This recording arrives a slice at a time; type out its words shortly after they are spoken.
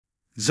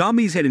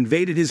Zombies had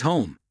invaded his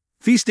home,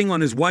 feasting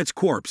on his wife's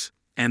corpse,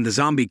 and the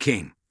zombie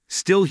king,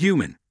 still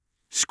human,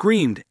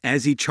 screamed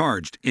as he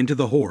charged into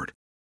the horde.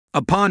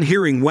 Upon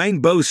hearing Wang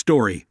Bo's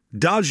story,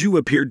 Da Zhu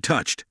appeared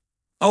touched.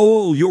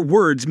 "Oh, your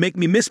words make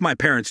me miss my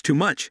parents too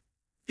much.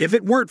 If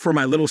it weren't for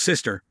my little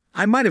sister,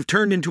 I might have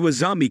turned into a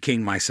zombie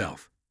king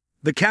myself."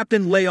 The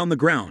captain lay on the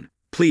ground,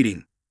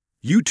 pleading.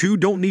 "You two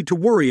don't need to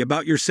worry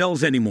about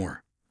yourselves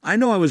anymore. I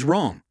know I was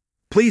wrong.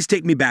 Please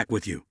take me back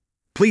with you.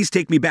 Please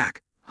take me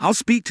back. I'll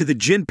speak to the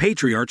Jin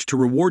Patriarch to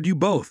reward you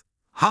both.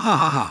 Ha ha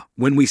ha ha,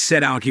 when we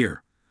set out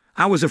here,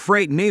 I was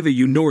afraid neither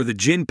you nor the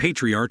Jin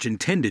Patriarch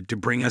intended to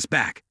bring us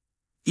back.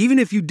 Even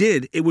if you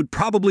did, it would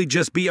probably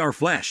just be our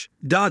flesh.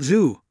 Da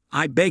Zhu,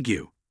 I beg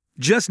you.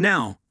 Just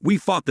now, we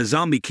fought the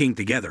zombie king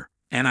together,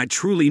 and I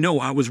truly know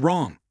I was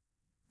wrong."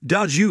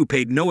 Da Zhu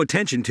paid no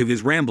attention to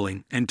his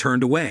rambling and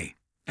turned away.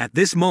 At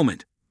this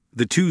moment,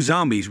 the two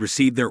zombies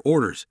received their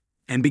orders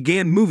and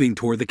began moving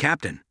toward the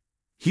captain.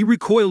 He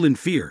recoiled in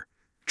fear,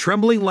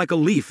 trembling like a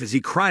leaf as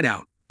he cried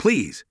out,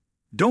 "Please,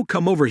 don't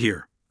come over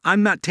here.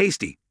 I'm not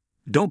tasty.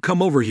 Don't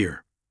come over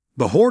here."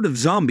 The horde of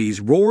zombies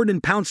roared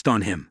and pounced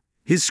on him,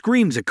 his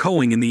screams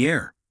echoing in the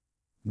air.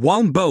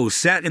 Wang Bo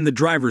sat in the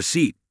driver's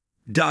seat.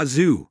 "Da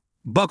Zhu,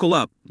 buckle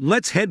up,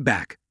 let's head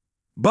back.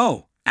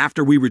 Bo,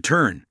 after we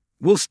return,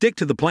 we'll stick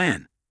to the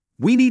plan.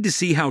 We need to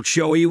see how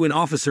Xiaoyu and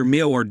Officer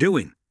Miao are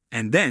doing,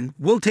 and then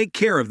we'll take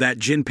care of that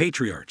Jin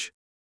Patriarch."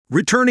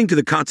 Returning to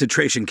the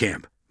concentration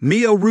camp,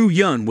 Miao Ru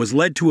Yun was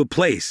led to a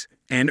place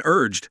and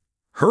urged,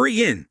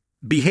 "Hurry in,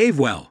 behave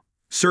well,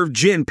 serve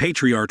Jin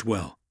Patriarch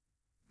well."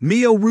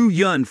 Miao Ru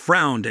Yun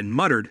frowned and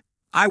muttered,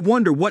 "I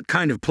wonder what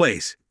kind of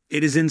place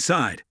it is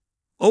inside."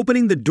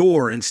 Opening the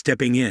door and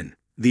stepping in,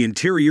 the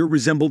interior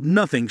resembled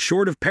nothing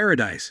short of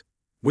paradise,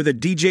 with a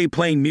DJ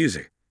playing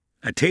music,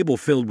 a table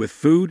filled with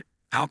food,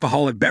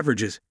 alcoholic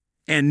beverages,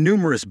 and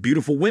numerous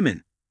beautiful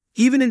women.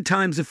 Even in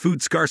times of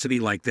food scarcity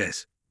like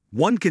this,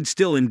 one can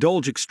still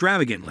indulge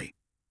extravagantly.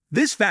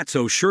 This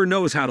fatso sure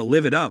knows how to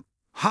live it up.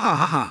 Ha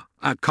ha ha,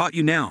 I've caught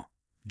you now.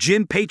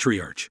 Jin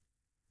Patriarch.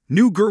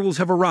 New girls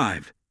have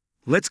arrived.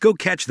 Let's go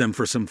catch them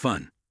for some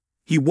fun.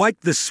 He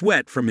wiped the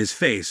sweat from his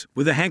face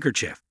with a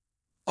handkerchief.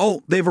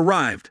 Oh, they've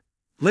arrived.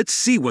 Let's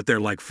see what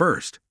they're like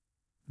first.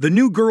 The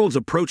new girls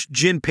approached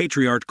Jin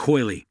Patriarch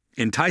coyly,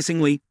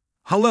 enticingly.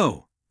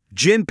 "Hello,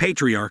 Jin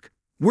Patriarch.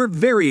 We're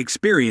very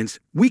experienced.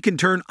 We can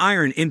turn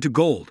iron into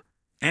gold.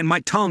 And my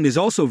tongue is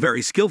also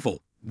very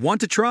skillful. Want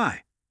to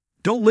try?"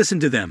 "Don't listen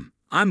to them.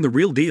 I'm the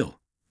real deal.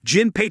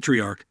 Jin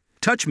Patriarch,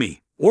 touch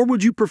me, or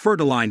would you prefer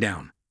to lie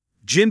down?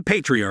 Jin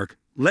Patriarch,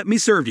 let me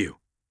serve you."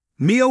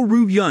 Miao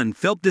Ru Yun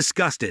felt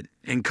disgusted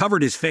and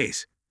covered his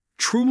face.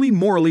 Truly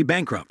morally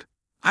bankrupt.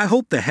 I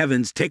hope the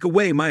heavens take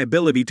away my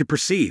ability to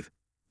perceive.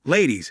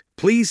 Ladies,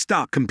 please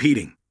stop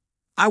competing.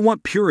 I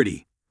want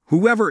purity.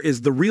 Whoever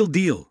is the real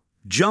deal,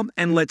 jump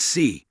and let's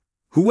see.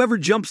 Whoever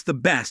jumps the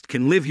best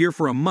can live here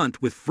for a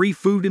month with free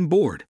food and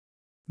board.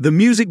 The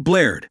music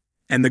blared,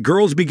 and the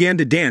girls began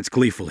to dance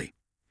gleefully.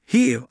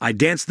 "Here, I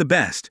dance the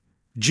best.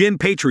 Jin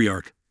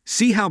Patriarch,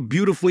 see how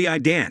beautifully I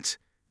dance.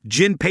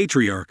 Jin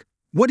Patriarch,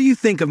 what do you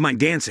think of my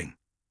dancing?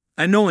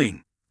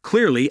 Annoying.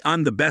 Clearly,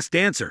 I'm the best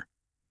dancer."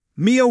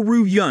 Miao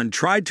Ru Yun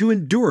tried to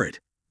endure it.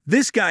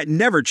 This guy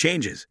never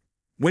changes.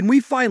 When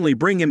we finally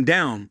bring him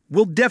down,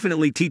 we'll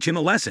definitely teach him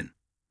a lesson.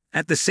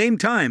 At the same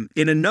time,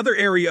 in another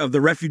area of the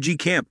refugee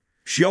camp,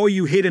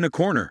 Xiaoyu hid in a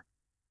corner.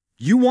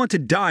 "You want to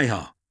die,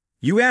 huh?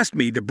 You asked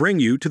me to bring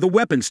you to the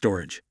weapon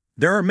storage.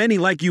 There are many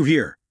like you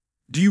here.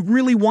 Do you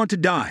really want to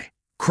die?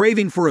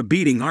 Craving for a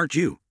beating, aren't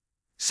you?"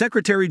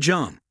 Secretary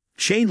Zhang,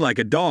 chained like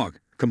a dog,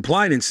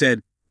 complied and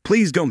said,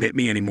 "Please don't hit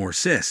me anymore,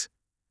 sis.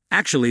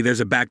 Actually, there's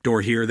a back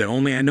door here that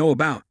only I know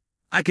about.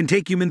 I can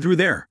take you in through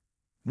there.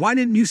 Why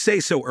didn't you say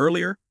so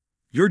earlier?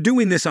 You're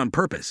doing this on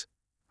purpose.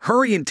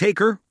 Hurry and take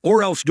her,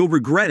 or else you'll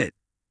regret it."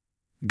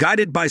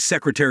 Guided by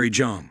Secretary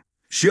Zhang,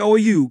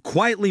 Xiaoyu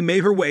quietly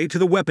made her way to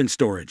the weapon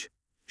storage.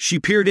 She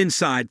peered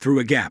inside through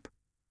a gap.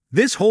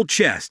 This whole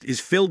chest is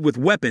filled with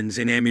weapons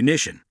and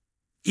ammunition.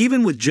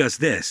 Even with just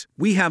this,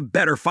 we have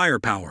better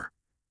firepower.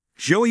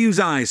 Xiaoyu's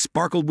eyes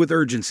sparkled with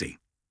urgency.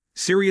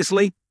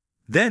 "Seriously?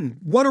 Then,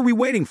 what are we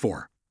waiting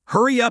for?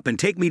 Hurry up and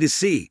take me to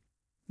see."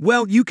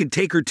 "Well, you can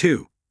take her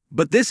too,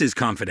 but this is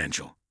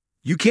confidential.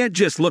 You can't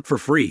just look for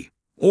free.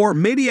 Or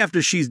maybe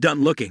after she's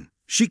done looking,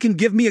 she can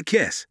give me a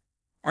kiss.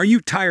 Are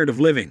you tired of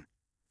living?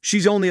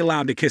 She's only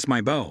allowed to kiss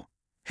my beau.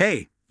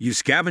 Hey, you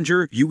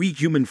scavenger, you eat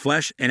human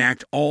flesh and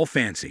act all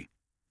fancy.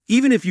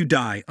 Even if you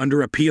die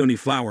under a peony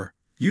flower,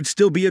 you'd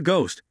still be a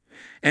ghost.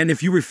 And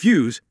if you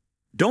refuse,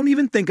 don't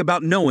even think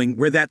about knowing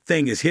where that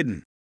thing is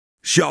hidden."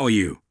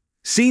 Xiaoyu,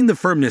 seeing the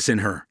firmness in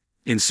her,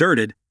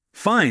 inserted,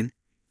 "Fine,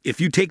 if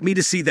you take me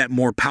to see that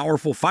more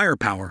powerful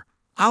firepower,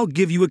 I'll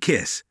give you a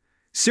kiss."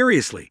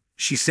 Seriously,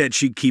 she said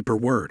she'd keep her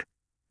word.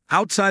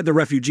 Outside the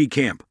refugee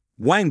camp,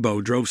 Wang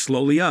Bo drove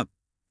slowly up.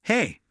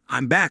 "Hey,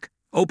 I'm back.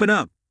 Open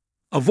up."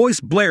 A voice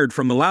blared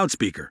from the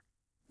loudspeaker.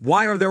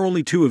 "Why are there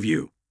only two of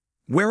you?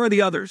 Where are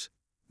the others?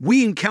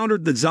 We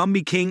encountered the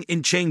zombie king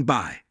in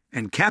Changbai,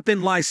 and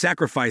Captain Lai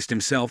sacrificed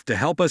himself to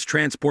help us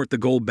transport the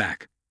gold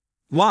back.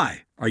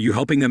 Lai, are you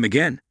helping them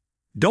again?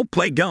 Don't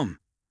play dumb.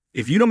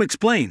 If you don't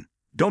explain,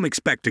 don't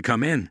expect to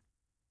come in.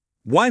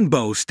 Wang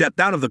Bo stepped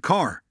out of the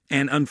car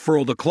and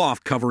unfurled a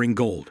cloth covering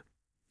gold.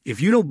 If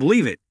you don't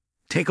believe it,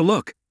 take a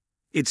look.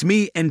 It's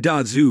me and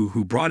Da Zhu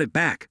who brought it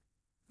back.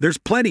 There's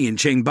plenty in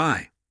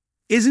Chengbai.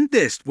 Isn't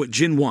this what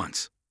Jin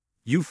wants?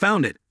 You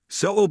found it,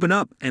 so open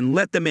up and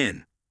let them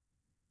in.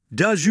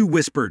 Da Zhu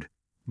whispered,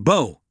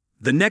 Bo,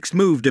 the next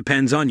move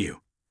depends on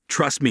you.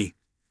 Trust me,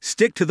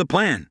 stick to the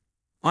plan.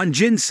 On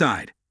Jin's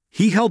side,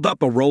 he held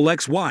up a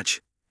Rolex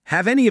watch.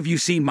 Have any of you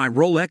seen my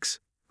Rolex?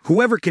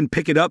 Whoever can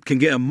pick it up can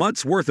get a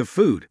month's worth of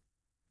food.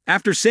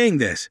 After saying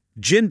this,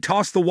 Jin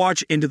tossed the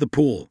watch into the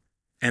pool,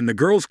 and the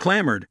girls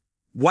clamored,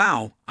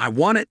 Wow, I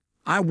want it,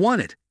 I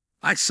want it.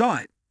 I saw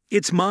it,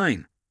 it's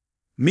mine.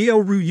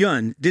 Miao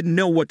Ruyun didn't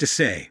know what to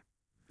say.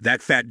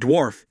 That fat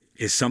dwarf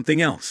is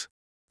something else.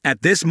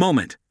 At this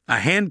moment, a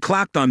hand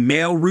clapped on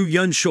Miao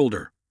Ruyun's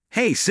shoulder.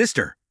 Hey,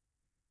 sister.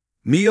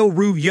 Miao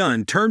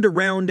Ruyun turned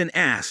around and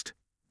asked,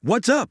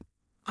 What's up?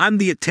 I'm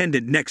the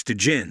attendant next to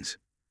Jin's.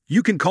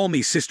 You can call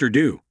me Sister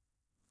Du.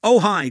 Oh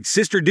hi,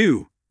 Sister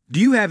Du. Do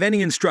you have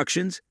any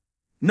instructions?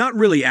 Not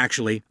really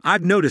actually,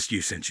 I've noticed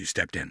you since you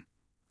stepped in.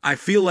 I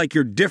feel like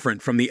you're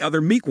different from the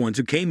other meek ones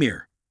who came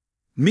here.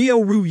 Miao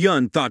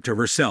Ruyun thought to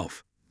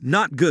herself,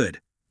 Not good.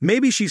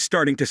 Maybe she's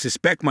starting to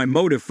suspect my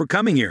motive for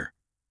coming here.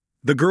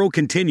 The girl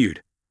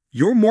continued,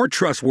 You're more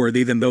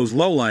trustworthy than those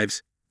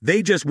lowlifes.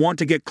 They just want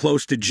to get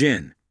close to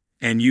Jin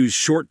and use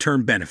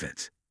short-term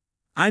benefits.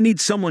 I need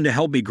someone to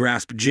help me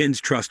grasp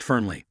Jin's trust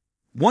firmly.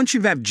 Once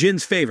you have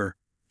Jin's favor,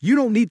 you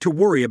don't need to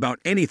worry about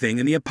anything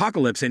in the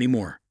apocalypse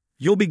anymore.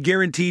 You'll be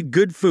guaranteed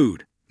good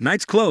food,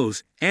 nice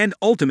clothes, and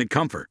ultimate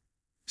comfort.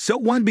 So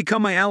why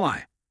become my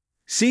ally?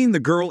 Seeing the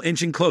girl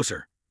inching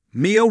closer,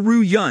 Miao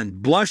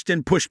Ruyun blushed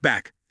and pushed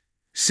back.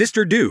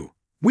 Sister Du,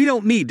 we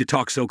don't need to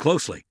talk so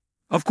closely.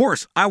 Of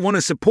course, I want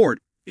to support.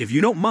 If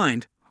you don't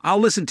mind, I'll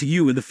listen to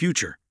you in the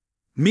future.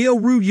 Miao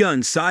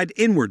Ruyun sighed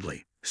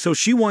inwardly, so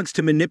she wants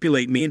to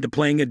manipulate me into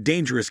playing a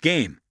dangerous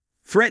game,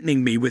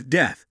 threatening me with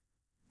death.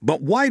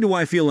 But why do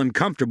I feel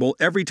uncomfortable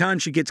every time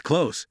she gets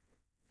close?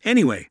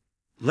 Anyway,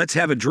 let's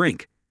have a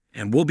drink,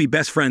 and we'll be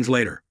best friends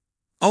later.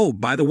 Oh,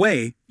 by the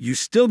way, you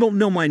still don't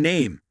know my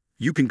name.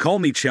 You can call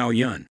me Xiao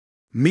Yun.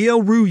 Miao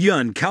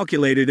Ruyun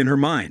calculated in her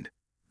mind.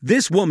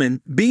 This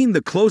woman, being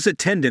the close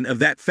attendant of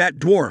that fat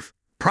dwarf,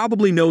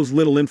 probably knows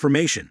little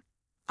information.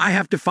 I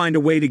have to find a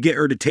way to get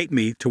her to take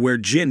me to where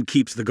Jin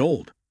keeps the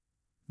gold.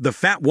 The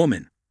fat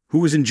woman, who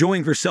was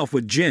enjoying herself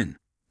with Jin,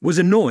 was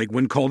annoyed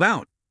when called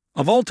out,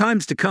 of all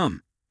times to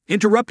come,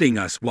 interrupting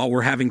us while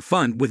we're having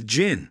fun with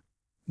Jin.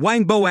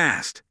 Wang Bo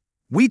asked,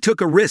 We took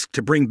a risk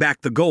to bring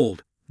back the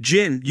gold.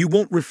 Jin, you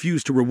won't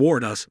refuse to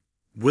reward us,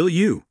 will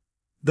you?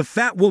 The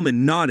fat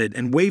woman nodded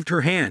and waved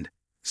her hand.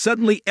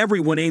 Suddenly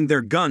everyone aimed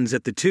their guns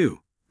at the two.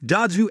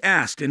 Da Zhu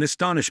asked in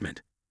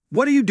astonishment,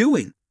 What are you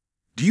doing?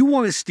 Do you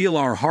want to steal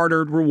our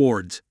hard-earned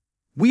rewards?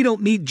 We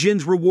don't need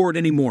Jin's reward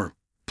anymore.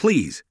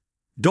 Please,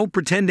 don't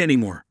pretend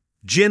anymore.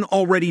 Jin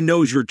already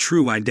knows your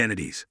true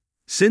identities.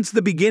 Since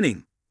the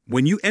beginning,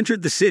 when you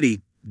entered the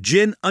city,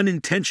 Jin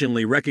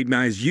unintentionally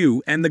recognized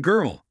you and the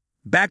girl.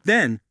 Back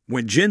then,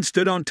 when Jin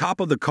stood on top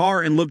of the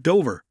car and looked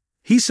over,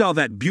 he saw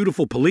that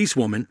beautiful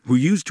policewoman who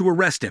used to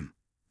arrest him.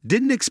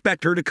 Didn't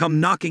expect her to come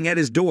knocking at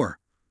his door.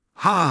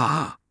 Ha ha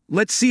ha,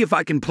 let's see if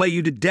I can play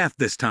you to death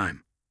this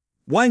time.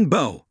 Wang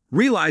Bo,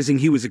 realizing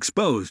he was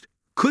exposed,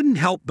 couldn't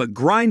help but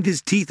grind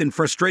his teeth in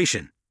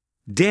frustration.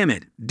 Damn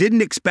it,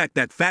 didn't expect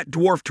that fat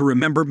dwarf to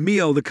remember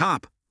Mio the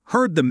cop.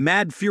 Heard the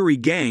Mad Fury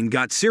gang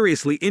got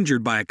seriously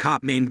injured by a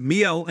cop named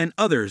Mio and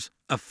others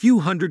a few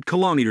hundred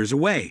kilometers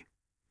away.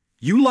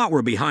 You lot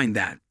were behind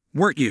that,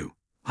 weren't you?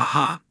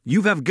 Haha,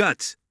 you have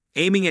guts,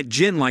 aiming at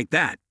Jin like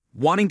that,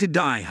 wanting to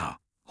die, huh?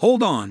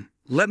 Hold on,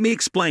 let me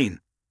explain.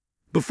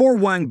 Before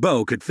Wang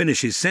Bo could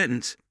finish his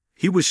sentence,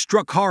 he was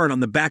struck hard on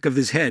the back of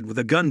his head with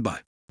a gun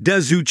butt. Da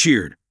Zhu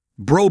cheered.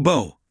 Bro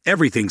Bo,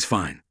 everything's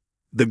fine.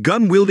 The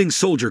gun-wielding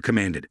soldier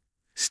commanded.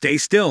 Stay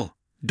still,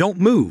 don't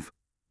move.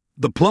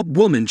 The plump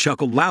woman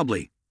chuckled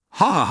loudly.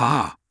 Ha ha ha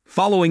ha,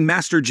 following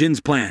Master Jin's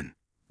plan.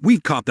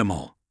 We've caught them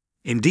all.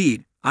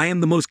 Indeed, I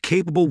am the most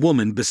capable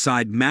woman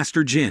beside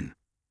Master Jin.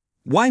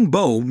 Wang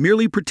Bo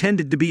merely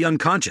pretended to be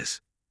unconscious.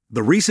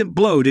 The recent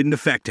blow didn't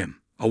affect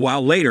him. A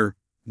while later,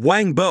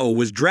 Wang Bo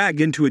was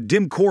dragged into a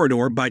dim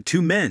corridor by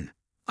two men.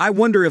 I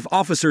wonder if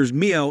Officers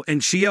Mio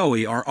and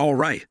Xiaoi are all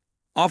right.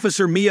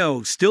 Officer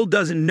Mio still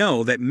doesn't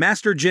know that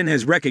Master Jin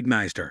has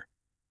recognized her.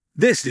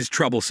 This is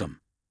troublesome.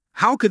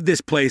 How could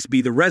this place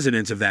be the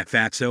residence of that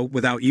fatso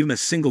without even a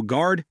single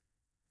guard?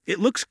 It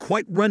looks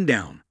quite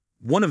rundown,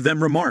 one of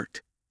them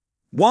remarked.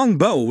 Wang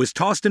Bo was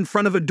tossed in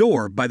front of a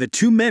door by the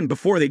two men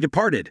before they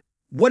departed.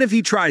 What if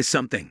he tries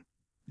something?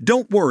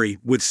 Don't worry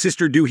with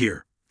Sister Du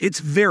here.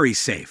 It's very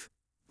safe.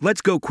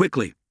 Let's go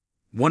quickly,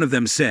 one of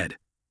them said.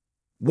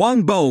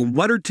 Wang Bo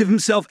muttered to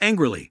himself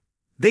angrily.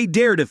 They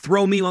dare to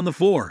throw me on the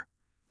floor.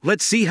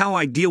 Let's see how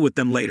I deal with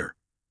them later.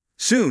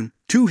 Soon,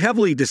 Two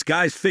heavily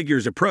disguised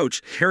figures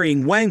approached,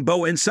 carrying Wang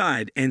Bo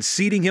inside and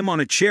seating him on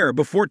a chair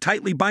before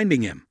tightly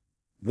binding him.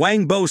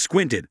 Wang Bo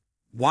squinted.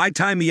 "Why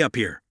tie me up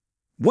here?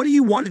 What do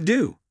you want to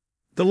do?"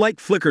 The light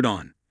flickered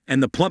on,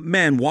 and the plump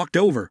man walked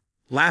over,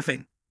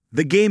 laughing.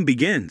 "The game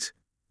begins."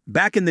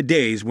 Back in the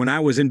days when I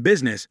was in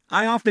business,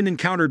 I often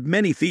encountered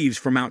many thieves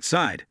from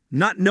outside,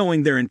 not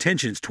knowing their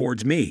intentions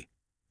towards me.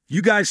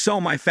 You guys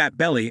saw my fat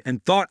belly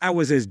and thought I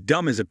was as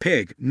dumb as a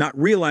pig, not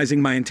realizing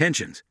my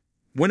intentions.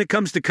 When it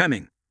comes to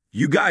cunning,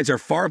 you guys are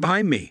far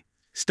behind me.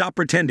 Stop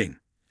pretending,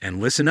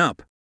 and listen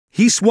up.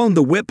 He swung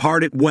the whip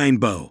hard at Wang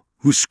Bo,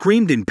 who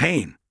screamed in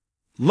pain.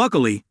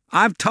 Luckily,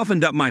 I've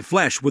toughened up my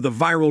flesh with a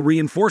viral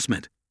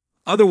reinforcement.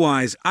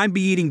 Otherwise, I'd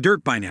be eating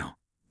dirt by now.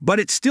 But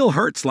it still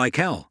hurts like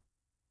hell.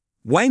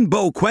 Wang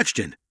Bo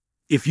questioned,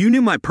 "If you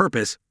knew my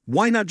purpose,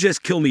 why not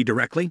just kill me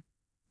directly?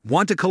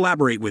 Want to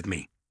collaborate with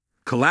me?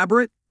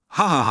 Collaborate?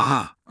 Ha ha ha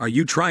ha, are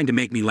you trying to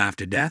make me laugh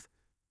to death?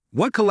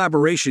 What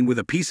collaboration with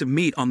a piece of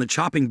meat on the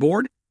chopping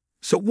board?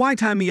 So why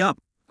tie me up?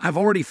 I've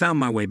already found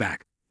my way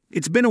back.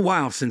 It's been a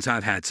while since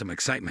I've had some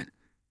excitement.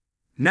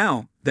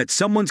 Now that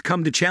someone's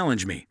come to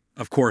challenge me,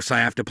 of course I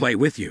have to play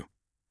with you."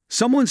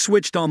 Someone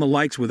switched on the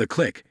lights with a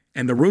click,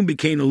 and the room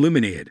became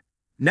illuminated.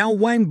 Now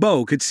Wang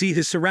Bo could see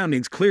his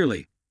surroundings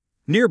clearly.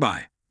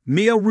 Nearby,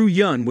 Miao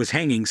Ruyun was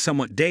hanging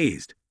somewhat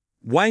dazed.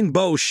 Wang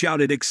Bo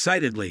shouted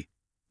excitedly,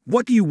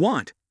 "What do you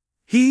want?"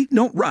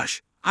 Don't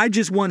rush. I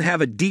just want to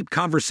have a deep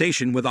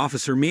conversation with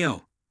Officer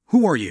Miao.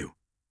 Who are you?"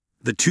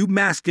 The two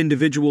masked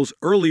individuals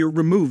earlier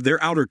removed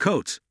their outer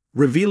coats,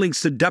 revealing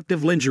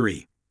seductive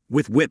lingerie,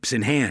 with whips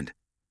in hand.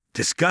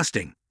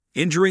 Disgusting.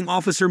 Injuring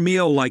Officer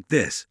Miao like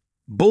this.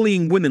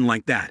 Bullying women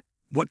like that.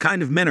 What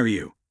kind of men are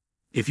you?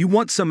 If you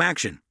want some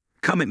action,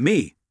 come at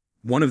me,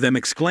 one of them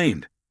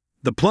exclaimed.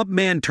 The plump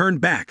man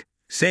turned back,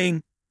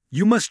 saying,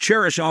 "You must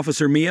cherish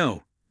Officer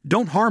Miao.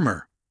 Don't harm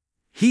her."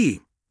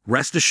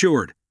 Rest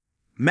assured.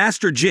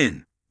 Master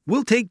Jin,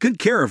 we'll take good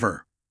care of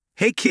her.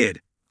 Hey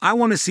kid, I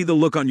want to see the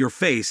look on your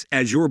face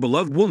as your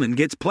beloved woman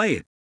gets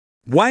played.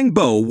 Wang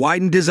Bo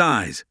widened his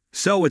eyes.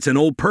 "So it's an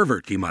old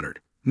pervert," he muttered.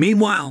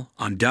 Meanwhile,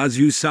 on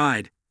Dazu's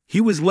side, he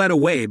was led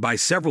away by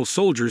several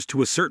soldiers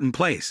to a certain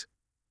place.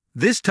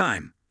 This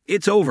time,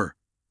 it's over.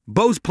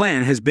 Bo's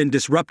plan has been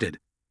disrupted.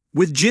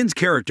 With Jin's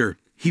character,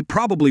 he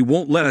probably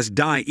won't let us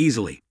die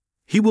easily.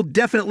 He will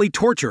definitely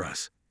torture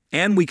us,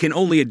 and we can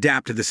only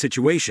adapt to the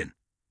situation.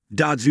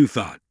 Dazu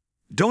thought.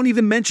 Don't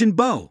even mention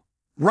Bo.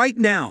 Right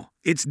now,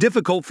 it's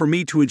difficult for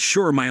me to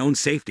ensure my own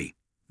safety.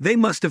 They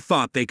must have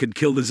thought they could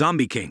kill the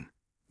Zombie King,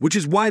 which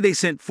is why they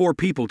sent 4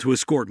 people to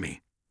escort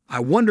me. I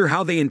wonder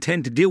how they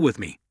intend to deal with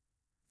me.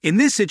 In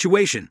this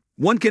situation,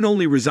 one can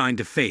only resign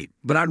to fate,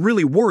 but I'm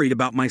really worried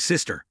about my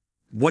sister.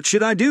 What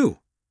should I do?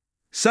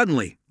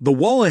 Suddenly, the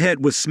wall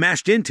ahead was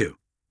smashed into.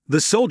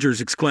 The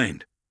soldiers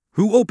exclaimed,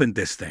 "Who opened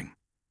this thing?"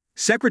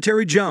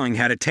 Secretary Zhang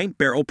had a tank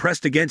barrel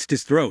pressed against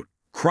his throat,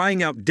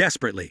 crying out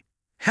desperately,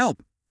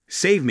 "Help!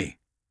 Save me!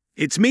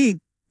 It's me!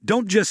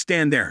 Don't just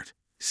stand there!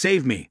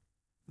 Save me!"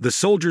 The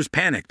soldiers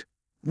panicked.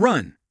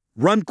 "Run!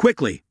 Run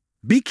quickly!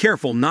 Be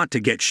careful not to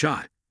get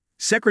shot!"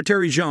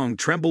 Secretary Zhang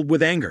trembled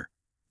with anger.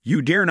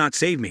 "You dare not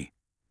save me!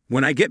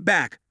 When I get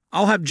back,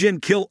 I'll have Jin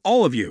kill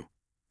all of you!"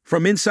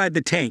 From inside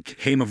the tank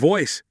came a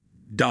voice.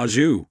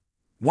 "Dazu,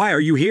 why are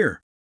you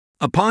here?"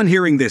 Upon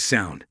hearing this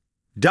sound,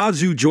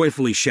 Dazu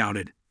joyfully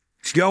shouted,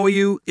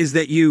 "Xiaoyu, is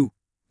that you?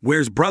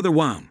 Where's Brother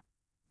Wang?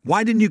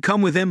 Why didn't you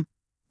come with him?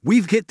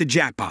 We've hit the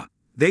jackpot.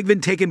 They've been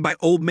taken by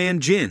Old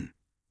Man Jin.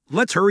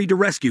 Let's hurry to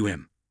rescue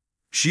him."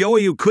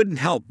 Xiaoyu couldn't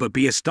help but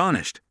be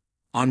astonished.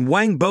 On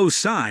Wang Bo's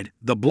side,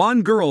 the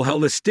blonde girl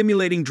held a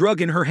stimulating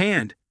drug in her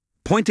hand,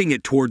 pointing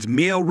it towards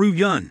Miao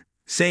Ruyun,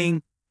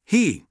 saying,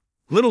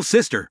 "Little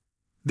sister,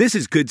 this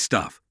is good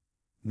stuff."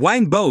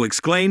 Wang Bo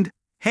exclaimed,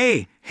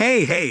 Hey,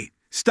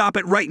 stop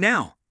it right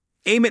now.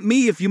 Aim at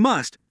me if you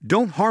must.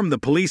 Don't harm the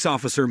police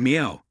officer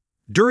Miao.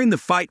 During the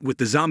fight with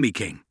the Zombie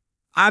King,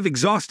 I've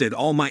exhausted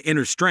all my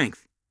inner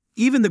strength.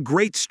 Even the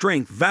great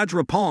strength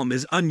Vajra Palm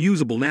is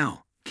unusable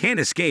now. Can't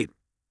escape."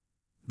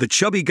 The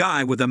chubby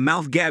guy with a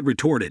mouth gag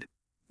retorted,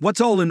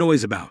 "What's all the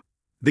noise about?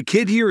 The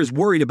kid here is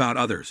worried about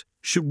others.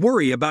 Should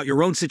worry about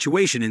your own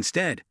situation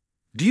instead.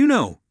 Do you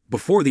know,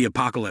 before the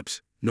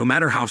apocalypse, no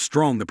matter how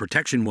strong the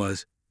protection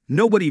was,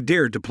 nobody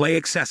dared to play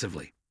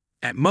excessively.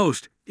 At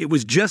most, it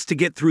was just to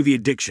get through the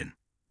addiction.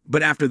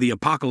 But after the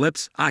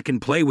apocalypse, I can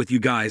play with you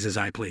guys as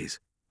I please.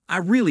 I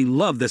really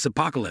love this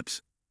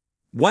apocalypse."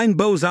 Wang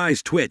Bo's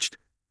eyes twitched.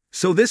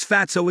 So this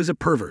fatso is a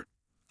pervert,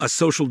 a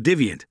social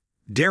deviant,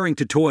 daring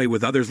to toy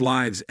with others'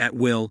 lives at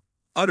will,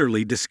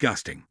 utterly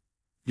disgusting.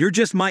 "You're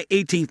just my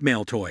 18th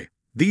male toy.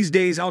 These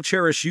days I'll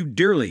cherish you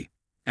dearly."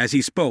 As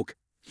he spoke,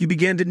 he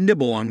began to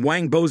nibble on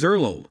Wang Bo's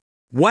earlobe.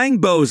 Wang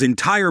Bo's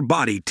entire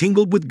body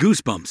tingled with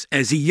goosebumps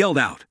as he yelled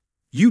out,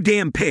 "You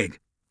damn pig!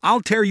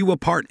 I'll tear you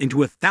apart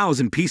into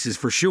 1,000 pieces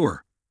for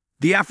sure."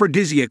 The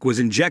aphrodisiac was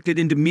injected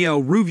into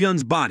Miao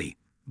Ruyun's body.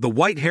 The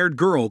white-haired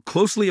girl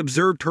closely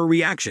observed her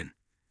reaction,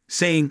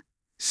 saying,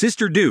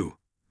 "Sister Do,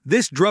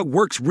 this drug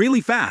works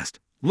really fast.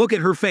 Look at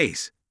her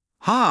face."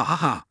 Ha ha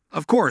ha,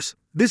 of course,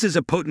 This is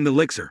a potent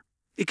elixir.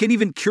 It can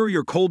even cure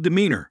your cold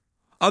demeanor.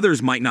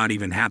 Others might not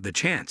even have the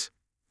chance.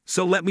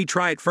 So let me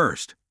try it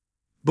first.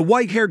 The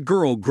white-haired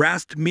girl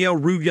grasped Miao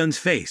Ruyun's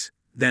face,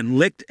 then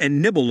licked and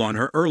nibbled on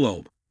her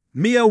earlobe.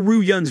 Miao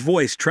Ruyun's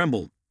voice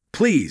trembled.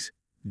 Please,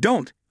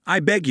 don't, I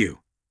beg you.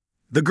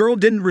 The girl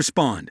didn't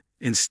respond.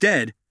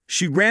 Instead,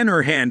 she ran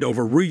her hand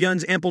over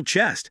Ruyun's ample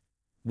chest,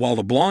 while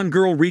the blonde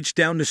girl reached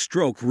down to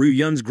stroke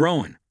Ruyun's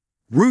groin.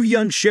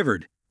 Ruyun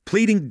shivered,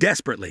 pleading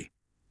desperately.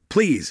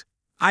 Please,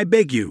 I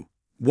beg you,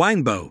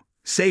 Wang Bo,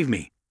 save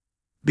me.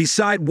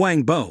 Beside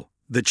Wang Bo,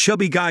 the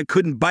chubby guy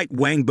couldn't bite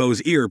Wang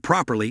Bo's ear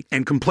properly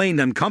and complained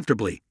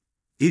uncomfortably.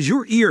 Is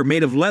your ear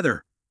made of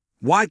leather?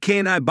 Why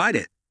can't I bite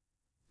it?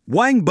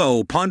 Wang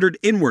Bo pondered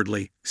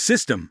inwardly.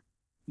 System.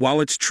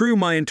 While it's true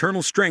my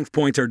internal strength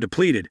points are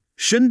depleted,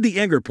 shouldn't the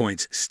anger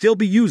points still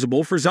be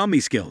usable for zombie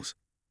skills?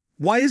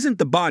 Why isn't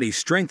the body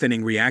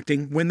strengthening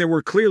reacting when there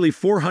were clearly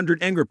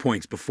 400 anger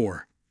points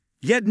before?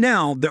 Yet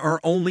now there are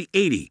only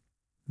 80.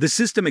 The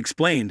system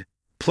explained.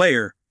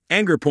 Player,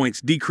 anger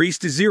points decrease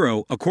to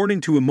 0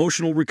 according to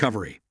emotional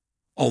recovery.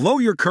 Although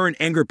your current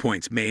anger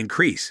points may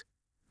increase,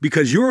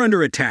 because you're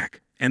under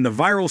attack and the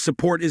viral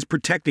support is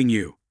protecting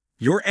you,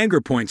 your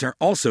anger points are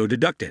also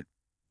deducted.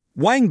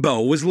 Wang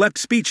Bo was left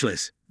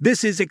speechless.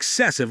 This is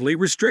excessively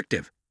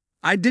restrictive.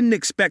 I didn't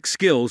expect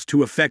skills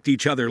to affect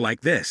each other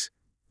like this.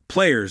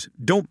 Players,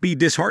 don't be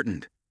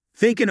disheartened.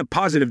 Think in a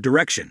positive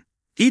direction.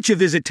 Each of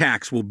his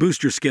attacks will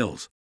boost your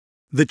skills.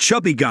 The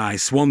chubby guy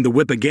swung the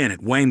whip again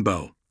at Wang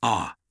Bo.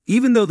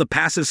 Even though the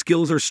passive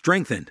skills are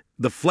strengthened,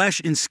 the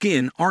flesh and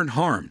skin aren't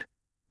harmed.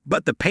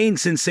 But the pain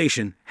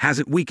sensation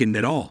hasn't weakened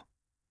at all.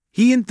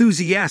 He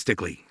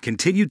enthusiastically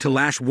continued to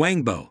lash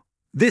Wang Bo.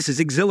 This is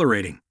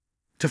exhilarating.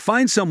 To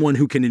find someone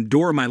who can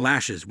endure my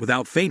lashes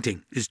without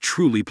fainting is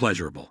truly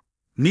pleasurable.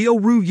 Miao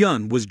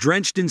Ruyun was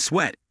drenched in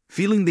sweat,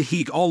 feeling the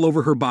heat all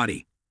over her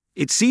body.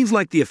 It seems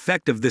like the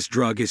effect of this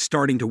drug is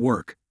starting to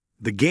work.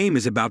 The game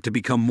is about to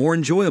become more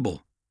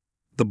enjoyable.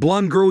 The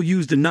blonde girl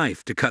used a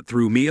knife to cut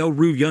through Miao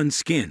Ruyun's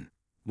skin,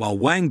 while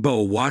Wang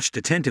Bo watched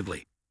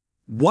attentively.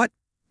 What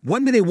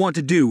do they want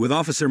to do with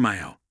Officer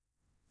Miao?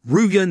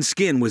 Ruyun's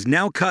skin was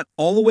now cut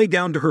all the way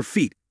down to her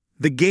feet.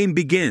 The game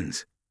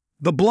begins.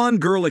 The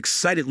blonde girl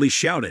excitedly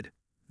shouted,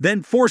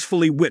 then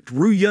forcefully whipped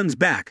Ruyun's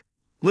back.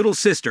 Little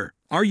sister,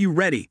 are you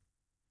ready?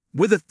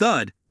 With a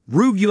thud,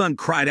 Ruyun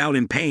cried out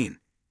in pain.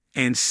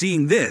 And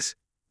seeing this,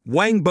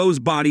 Wang Bo's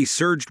body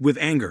surged with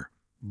anger,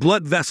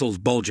 blood vessels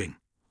bulging.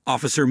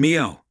 Officer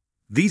Miao,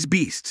 these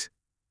beasts.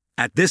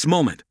 At this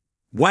moment,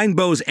 Wang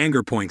Bo's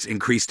anger points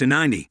increased to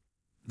 90.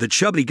 The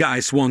chubby guy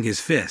swung his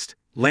fist,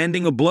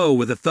 landing a blow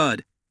with a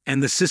thud,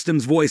 and the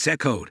system's voice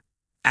echoed.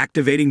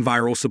 Activating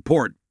viral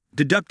support,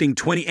 deducting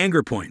 20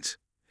 anger points,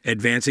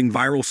 advancing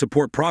viral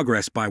support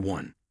progress by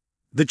 1.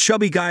 The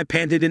chubby guy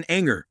panted in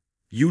anger.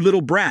 You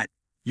little brat,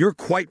 you're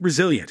quite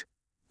resilient.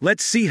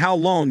 Let's see how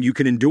long you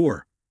can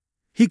endure.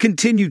 He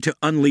continued to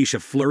unleash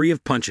a flurry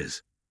of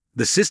punches.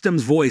 The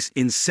system's voice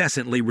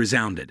incessantly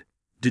resounded.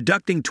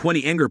 Deducting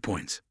 20 anger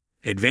points,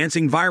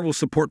 advancing viral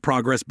support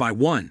progress by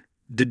 1.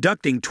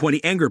 Deducting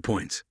 20 anger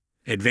points,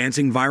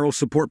 advancing viral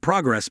support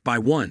progress by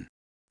 1.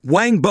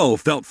 Wang Bo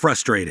felt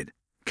frustrated.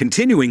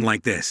 Continuing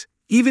like this,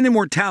 even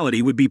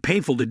immortality would be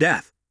painful to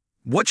death.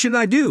 What should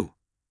I do?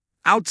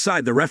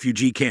 Outside the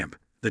refugee camp,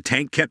 the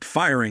tank kept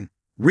firing,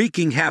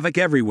 wreaking havoc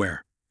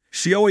everywhere.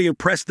 Xiaoyu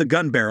pressed the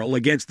gun barrel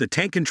against the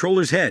tank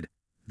controller's head.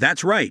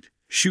 That's right,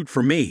 shoot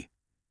for me.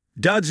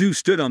 Dazu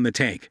stood on the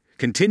tank,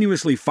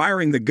 continuously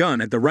firing the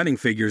gun at the running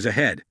figures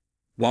ahead,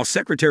 while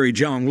Secretary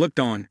Zhang looked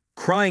on,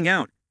 crying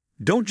out,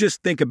 Don't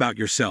just think about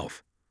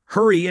yourself.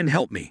 Hurry and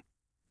help me.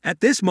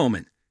 At this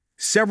moment,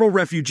 several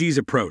refugees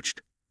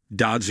approached.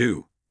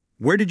 Dazu,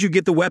 where did you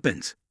get the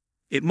weapons?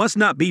 It must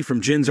not be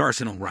from Jin's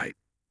arsenal, right?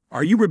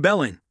 Are you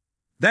rebelling?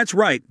 That's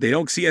right, they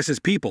don't see us as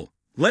people.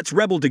 Let's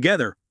rebel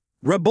together.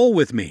 Rebel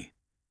with me.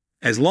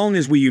 As long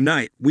as we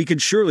unite, we can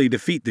surely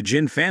defeat the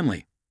Jin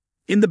family.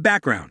 In the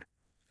background,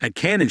 a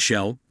cannon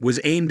shell was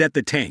aimed at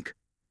the tank,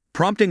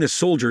 prompting a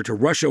soldier to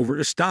rush over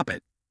to stop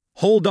it.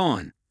 Hold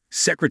on,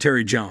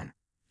 Secretary Zhang.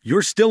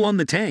 You're still on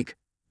the tank.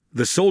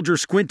 The soldier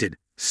squinted,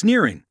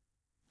 sneering.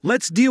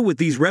 Let's deal with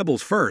these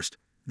rebels first,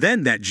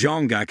 then that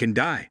Zhang guy can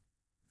die.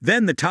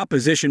 Then the top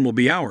position will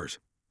be ours.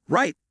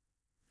 Right?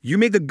 You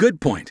make a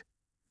good point.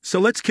 So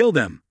let's kill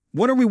them.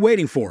 What are we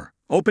waiting for?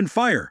 Open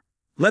fire.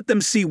 Let them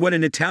see what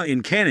an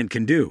Italian cannon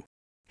can do.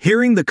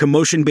 Hearing the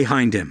commotion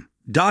behind him,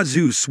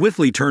 Dazu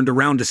swiftly turned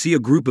around to see a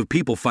group of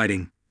people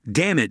fighting.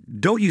 Damn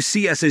it, don't you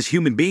see us as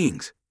human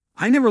beings?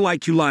 I never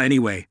liked you lot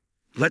anyway.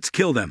 Let's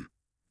kill them.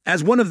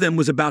 As one of them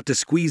was about to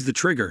squeeze the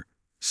trigger,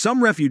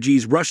 some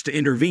refugees rushed to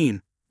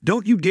intervene.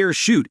 Don't you dare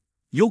shoot,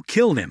 you'll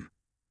kill him.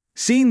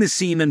 Seeing the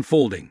scene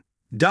unfolding,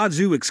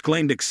 Dazu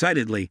exclaimed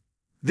excitedly,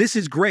 This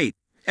is great,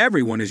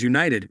 everyone is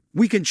united,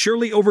 we can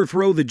surely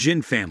overthrow the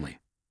Jin family.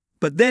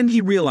 But then he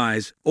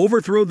realized,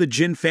 overthrow the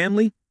Jin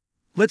family?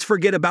 Let's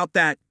forget about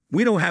that,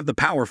 we don't have the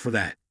power for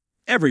that.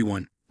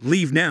 Everyone,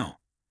 leave now.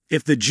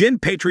 If the Jin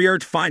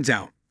patriarch finds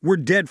out, we're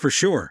dead for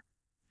sure.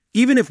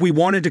 Even if we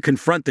wanted to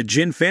confront the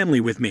Jin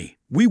family with me,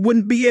 We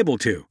wouldn't be able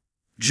to.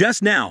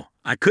 Just now,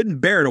 I couldn't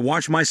bear to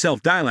watch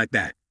myself die like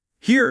that.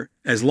 Here,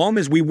 as long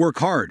as we work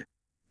hard,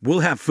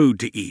 we'll have food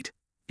to eat.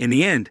 In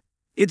the end,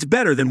 it's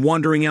better than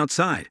wandering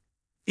outside.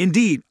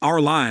 Indeed,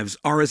 our lives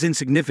are as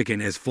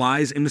insignificant as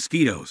flies and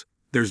mosquitoes.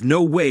 There's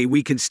no way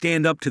we can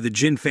stand up to the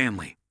Jin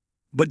family.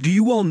 But do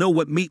you all know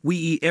what meat we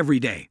eat every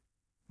day?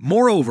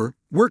 Moreover,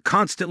 we're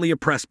constantly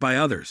oppressed by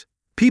others.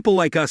 People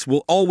like us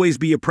will always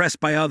be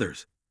oppressed by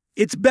others.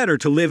 It's better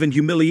to live in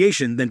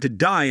humiliation than to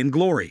die in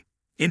glory.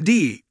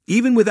 Indeed,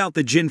 even without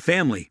the Jin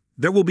family,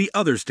 there will be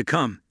others to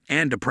come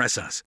and oppress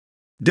us.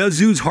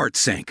 Dazu's heart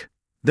sank.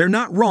 They're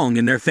not wrong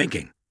in their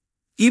thinking.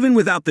 Even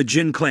without the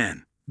Jin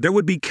clan, there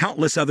would be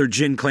countless other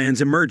Jin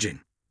clans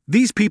emerging.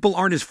 These people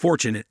aren't as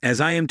fortunate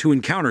as I am to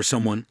encounter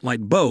someone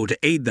like Bo to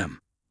aid them.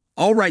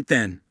 All right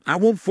then, I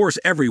won't force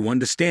everyone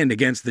to stand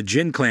against the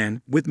Jin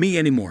clan with me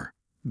anymore.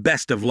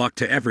 Best of luck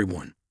to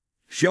everyone.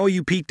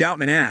 Xiaoyu peeked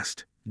out and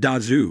asked,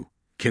 Dazu,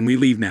 can we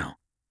leave now?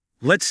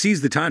 Let's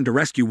seize the time to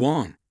rescue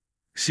Wang.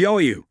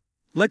 Xiaoyu,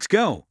 let's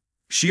go.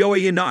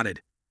 Xiaoyu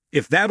nodded.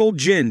 If that old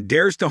Jin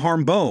dares to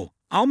harm Bo,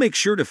 I'll make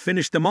sure to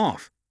finish them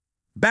off.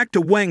 Back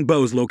to Wang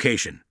Bo's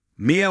location.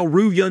 Miao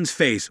Ruyun's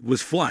face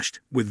was flushed,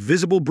 with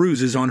visible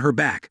bruises on her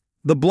back.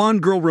 The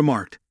blonde girl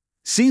remarked,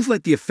 seems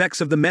like the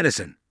effects of the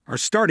medicine are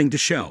starting to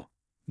show.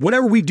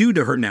 Whatever we do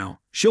to her now,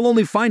 she'll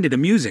only find it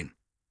amusing.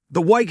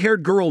 The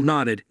white-haired girl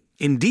nodded.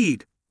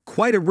 Indeed,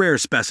 quite a rare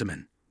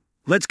specimen.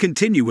 Let's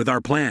continue with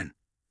our plan.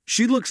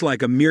 She looks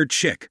like a mere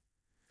chick.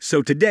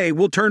 So today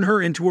we'll turn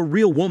her into a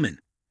real woman.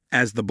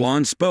 As the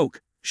blonde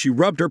spoke, she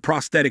rubbed her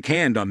prosthetic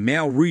hand on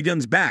Miao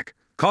Ruyun's back,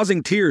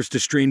 causing tears to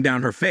stream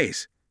down her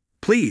face.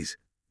 Please.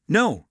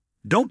 No,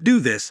 don't do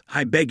this,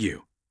 I beg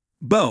you.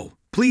 Bo,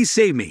 please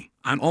save me,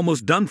 I'm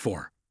almost done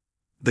for.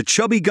 The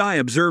chubby guy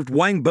observed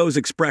Wang Bo's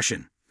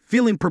expression,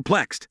 feeling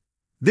perplexed.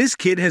 This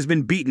kid has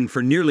been beaten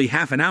for nearly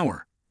half an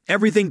hour,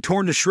 everything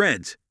torn to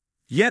shreds.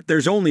 Yet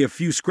there's only a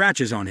few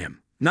scratches on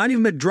him, not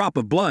even a drop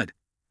of blood.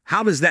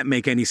 How does that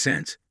make any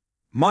sense?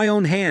 My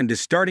own hand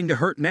is starting to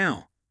hurt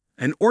now.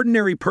 An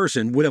ordinary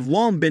person would have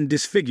long been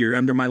disfigured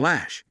under my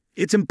lash.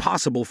 It's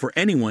impossible for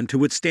anyone to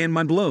withstand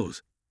my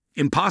blows.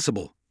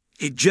 Impossible.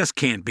 It just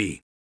can't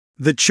be.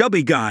 The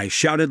chubby guy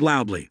shouted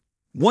loudly,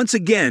 once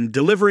again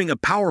delivering a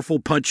powerful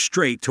punch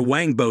straight to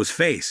Wang Bo's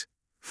face,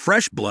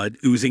 fresh blood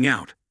oozing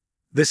out.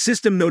 The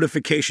system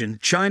notification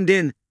chimed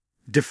in.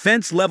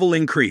 Defense level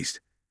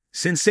increased.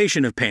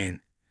 Sensation of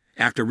pain.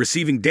 After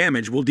receiving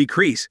damage will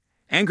decrease.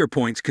 Anger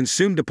points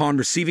consumed upon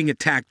receiving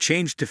attack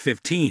changed to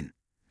 15.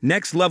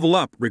 Next level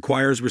up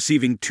requires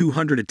receiving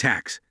 200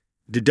 attacks,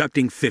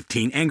 deducting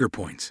 15 anger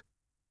points.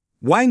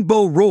 Wang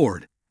Bo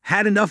roared,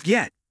 had enough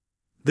yet?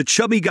 The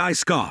chubby guy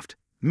scoffed,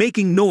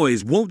 making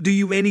noise won't do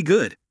you any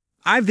good.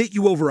 I've hit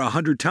you over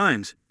 100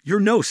 times, you're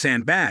no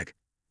sandbag.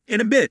 In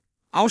a bit,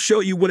 I'll show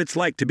you what it's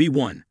like to be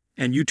one,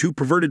 and you two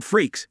perverted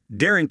freaks,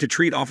 daring to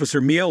treat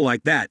Officer Miao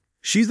like that.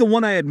 She's the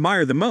one I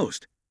admire the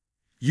most.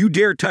 You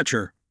dare touch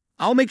her,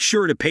 I'll make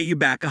sure to pay you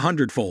back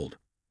 100-fold.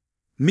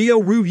 Miao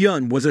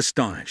Ruyun was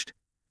astonished.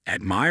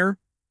 Admire?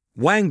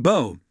 Wang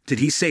Bo, did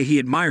he say he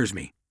admires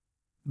me?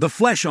 The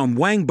flesh on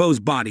Wang Bo's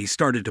body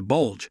started to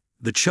bulge.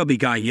 The chubby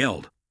guy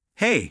yelled,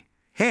 Hey,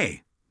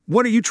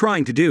 what are you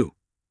trying to do?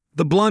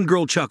 The blonde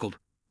girl chuckled.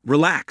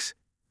 Relax.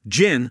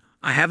 Jin,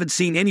 I haven't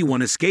seen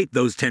anyone escape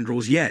those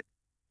tendrils yet.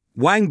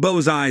 Wang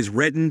Bo's eyes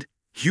reddened.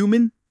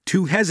 Human?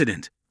 Too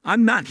hesitant.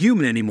 I'm not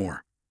human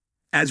anymore.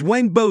 As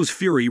Wang Bo's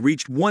fury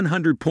reached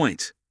 100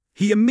 points,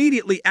 he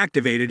immediately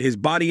activated his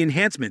body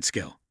enhancement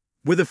skill.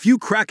 With a few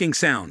cracking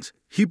sounds,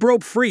 he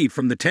broke free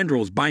from the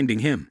tendrils binding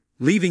him,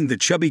 leaving the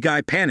chubby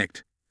guy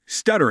panicked,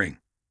 stuttering.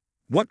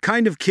 What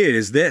kind of kid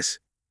is this?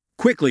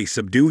 Quickly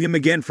subdue him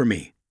again for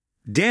me.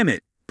 Damn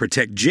it,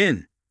 protect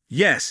Jin.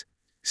 Yes,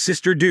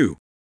 sister do.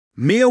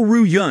 Miao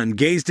Ruyun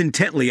gazed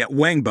intently at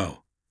Wang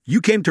Bo.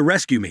 You came to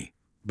rescue me,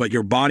 but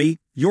your body,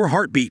 your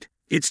heartbeat,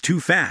 it's too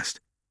fast.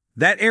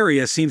 That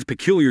area seems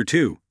peculiar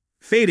too,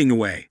 fading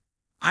away.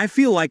 I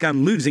feel like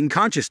I'm losing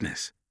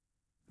consciousness.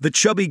 The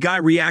chubby guy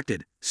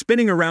reacted,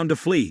 spinning around to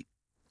flee.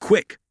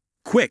 Quick,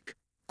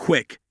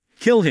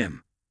 kill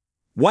him.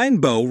 Wang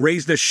Bo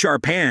raised a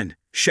sharp hand,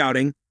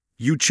 shouting,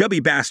 You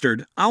chubby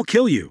bastard, I'll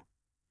kill you.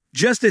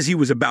 Just as he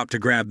was about to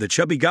grab the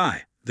chubby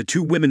guy, the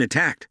two women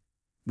attacked.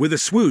 With a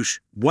swoosh,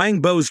 Wang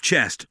Bo's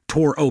chest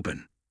tore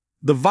open.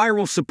 The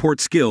viral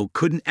support skill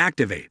couldn't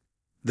activate.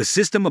 The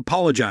system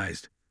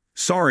apologized.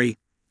 Sorry,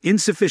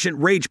 insufficient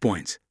rage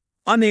points.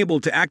 Unable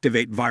to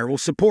activate viral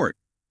support.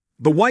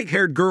 The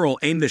white-haired girl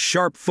aimed a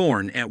sharp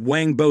thorn at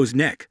Wang Bo's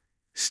neck,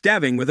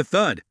 stabbing with a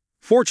thud.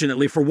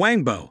 Fortunately for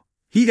Wang Bo,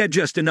 he had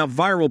just enough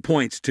viral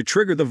points to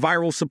trigger the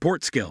viral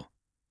support skill.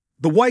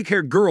 The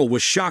white-haired girl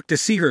was shocked to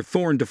see her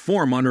thorn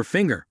deform on her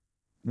finger.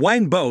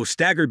 Wang Bo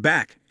staggered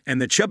back,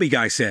 and the chubby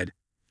guy said,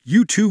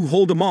 You two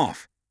hold him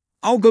off.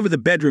 I'll go to the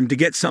bedroom to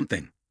get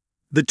something.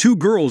 The two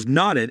girls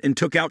nodded and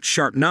took out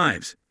sharp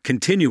knives,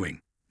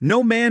 continuing,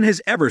 No man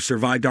has ever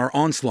survived our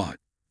onslaught.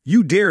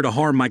 You dare to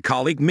harm my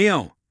colleague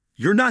Miao.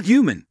 You're not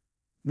human.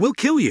 We'll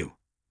kill you.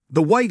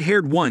 The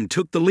white-haired one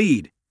took the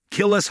lead.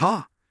 Kill us,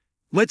 huh?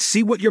 Let's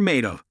see what you're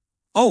made of.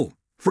 Oh,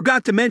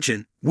 forgot to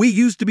mention, we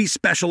used to be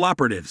special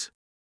operatives.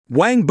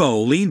 Wang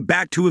Bo leaned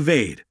back to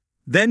evade,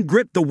 then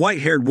gripped the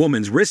white-haired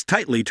woman's wrist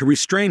tightly to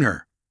restrain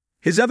her.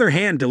 His other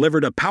hand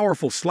delivered a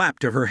powerful slap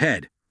to her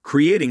head,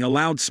 creating a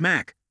loud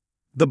smack.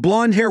 The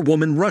blonde-haired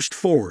woman rushed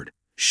forward,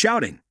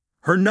 shouting,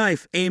 her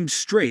knife aimed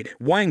straight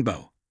at Wang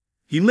Bo.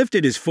 He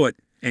lifted his foot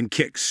and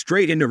kicked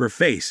straight into her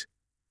face.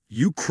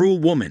 You cruel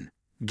woman,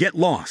 get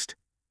lost.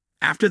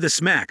 After the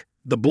smack,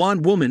 the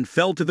blonde woman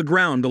fell to the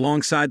ground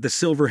alongside the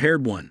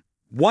silver-haired one.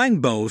 Wang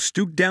Bo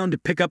stooped down to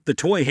pick up the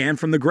toy hand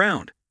from the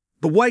ground.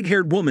 The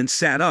white-haired woman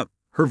sat up,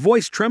 her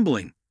voice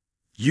trembling.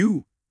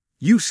 You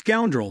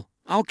scoundrel,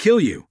 I'll kill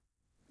you.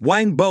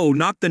 Wang Bo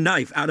knocked the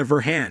knife out of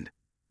her hand,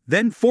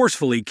 then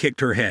forcefully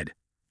kicked her head.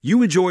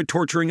 You enjoy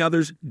torturing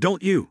others,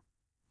 don't you?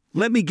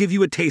 Let me give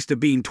you a taste of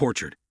being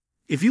tortured.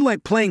 If you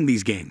like playing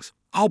these games,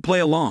 I'll play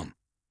along.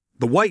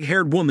 The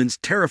white-haired woman's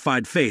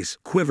terrified face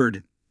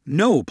quivered.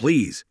 No,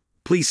 please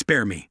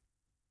spare me.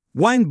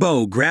 Wang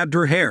Bo grabbed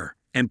her hair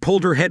and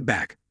pulled her head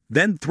back,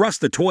 then thrust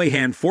the toy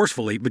hand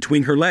forcefully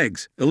between her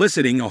legs,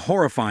 eliciting a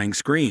horrifying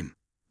scream.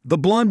 The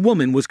blonde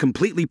woman was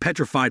completely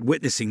petrified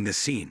witnessing this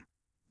scene.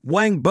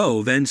 Wang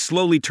Bo then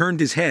slowly turned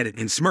his head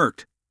and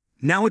smirked.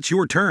 Now it's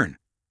your turn.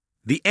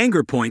 The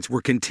anger points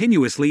were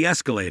continuously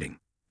escalating.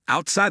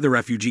 Outside the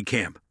refugee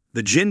camp,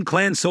 the Jin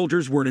clan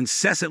soldiers were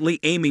incessantly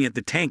aiming at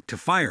the tank to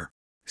fire.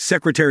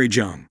 Secretary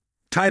Zhang,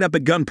 tied up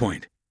at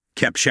gunpoint,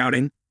 kept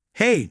shouting,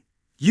 Hey,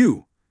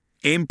 you!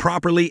 Aim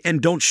properly and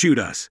don't shoot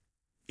us.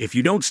 If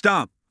you don't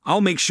stop,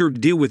 I'll make sure to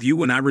deal with you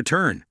when I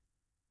return.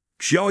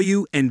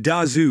 Xiaoyu and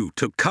Da Zhu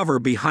took cover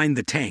behind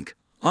the tank,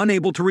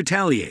 unable to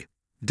retaliate.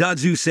 Da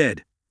Zhu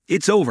said,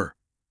 It's over.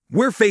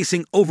 We're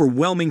facing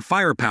overwhelming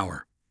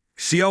firepower.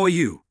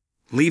 Xiaoyu,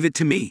 leave it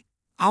to me.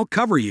 I'll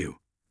cover you.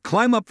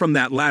 Climb up from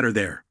that ladder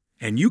there,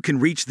 and you can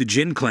reach the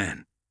Jin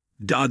clan.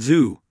 Da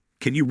Zhu,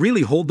 can you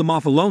really hold them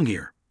off alone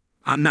here?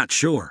 I'm not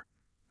sure.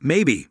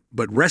 Maybe,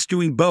 but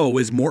rescuing Bo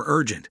is more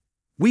urgent.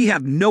 We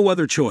have no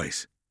other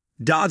choice.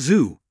 Da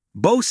Zhu,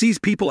 Bo sees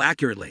people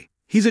accurately.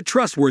 He's a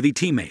trustworthy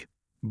teammate.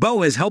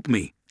 Bo has helped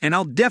me, and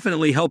I'll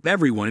definitely help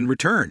everyone in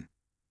return.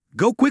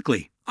 Go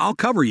quickly, I'll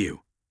cover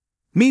you.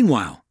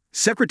 Meanwhile,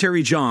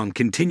 Secretary Zhang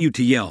continued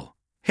to yell,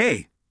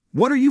 Hey,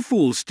 what are you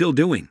fools still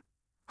doing?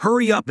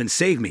 Hurry up and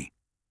save me.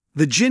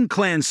 The Jin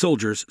clan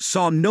soldiers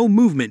saw no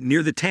movement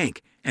near the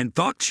tank and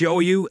thought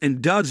Xiaoyu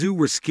and Da Zhu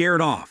were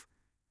scared off.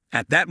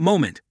 At that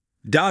moment,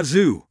 Da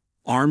Zhu,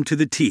 armed to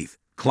the teeth,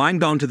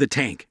 climbed onto the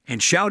tank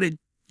and shouted,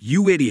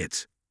 You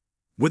idiots!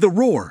 With a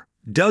roar,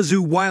 Da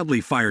Zhu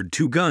wildly fired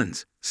 2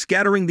 guns,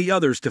 scattering the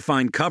others to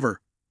find cover.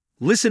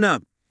 Listen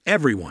up,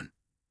 everyone.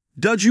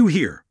 Da Zhu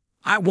here.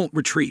 I won't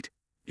retreat.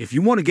 If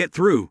you want to get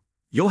through,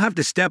 you'll have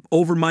to step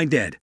over my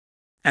dead.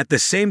 At the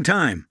same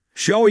time,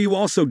 Xiaoyu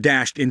also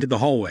dashed into the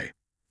hallway.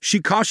 She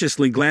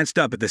cautiously glanced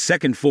up at the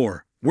second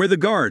floor, where the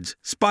guards,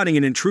 spotting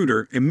an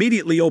intruder,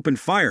 immediately opened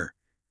fire.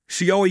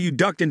 Xiaoyu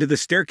ducked into the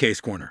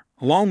staircase corner,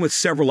 along with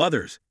several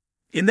others.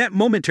 In that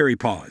momentary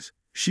pause,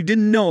 she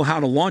didn't know how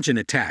to launch an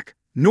attack,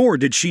 nor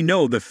did she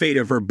know the fate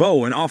of her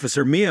Bo and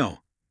Officer Miao.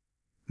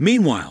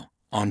 Meanwhile,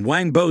 on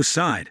Wang Bo's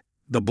side,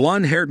 the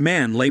blonde-haired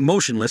man lay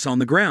motionless on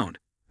the ground,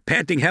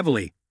 panting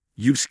heavily.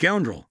 You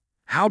scoundrel!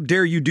 How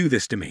dare you do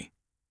this to me?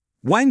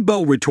 Wang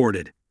Bo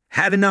retorted,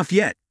 Had enough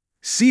yet?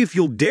 See if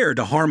you'll dare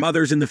to harm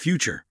others in the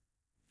future.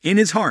 In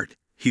his heart,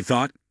 he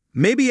thought,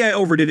 maybe I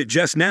overdid it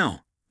just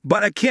now,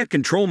 but I can't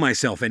control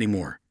myself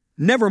anymore.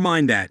 Never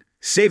mind that,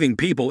 saving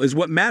people is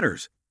what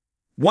matters.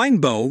 Wang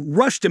Bo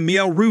rushed to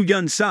Miao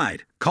Ruyun's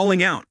side,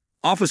 calling out,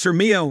 Officer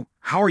Miao,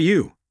 how are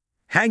you?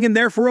 Hang in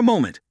there for a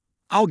moment.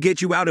 I'll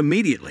get you out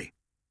immediately.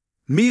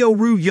 Miao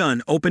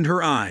Ruyun opened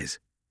her eyes,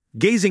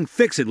 gazing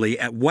fixedly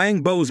at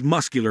Wang Bo's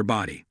muscular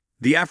body,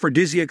 the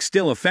aphrodisiac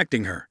still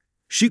affecting her.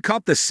 She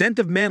caught the scent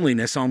of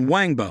manliness on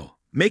Wang Bo,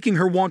 making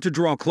her want to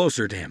draw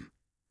closer to him.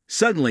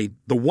 Suddenly,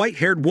 the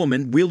white-haired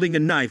woman wielding a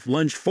knife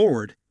lunged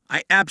forward.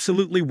 I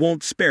absolutely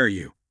won't spare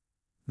you.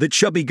 The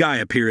chubby guy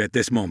appeared at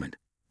this moment.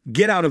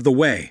 Get out of the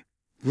way.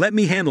 Let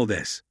me handle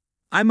this.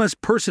 I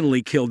must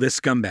personally kill this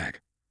scumbag.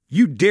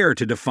 You dare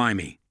to defy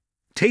me.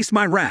 Taste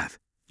my wrath,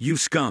 you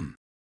scum.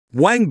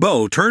 Wang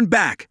Bo turned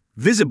back,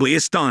 visibly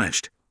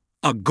astonished.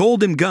 A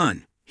golden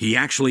gun. He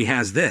actually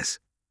has this.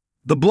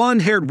 The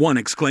blonde-haired one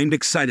exclaimed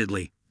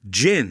excitedly,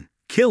 Jin,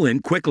 kill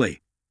him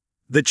quickly.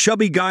 The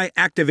chubby guy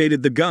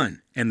activated the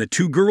gun, and the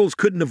 2 girls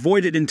couldn't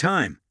avoid it in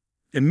time,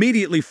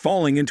 immediately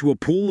falling into a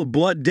pool of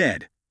blood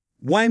dead.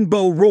 Wang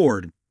Bo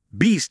roared,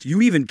 Beast,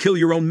 you even kill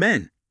your own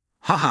men.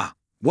 Haha,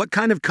 what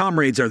kind of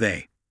comrades are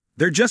they?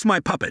 They're just my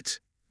puppets,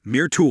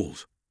 mere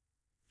tools.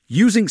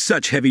 Using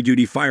such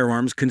heavy-duty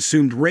firearms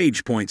consumed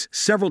rage points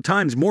several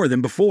times more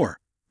than before.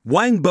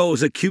 Wang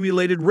Bo's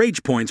accumulated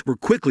rage points were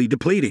quickly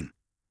depleting.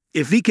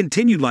 If he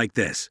continued like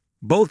this,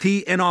 both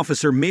he and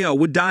Officer Miao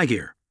would die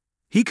here.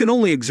 He can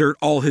only exert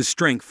all his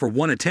strength for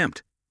one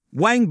attempt.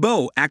 Wang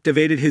Bo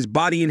activated his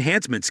body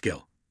enhancement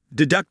skill,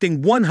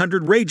 deducting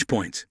 100 rage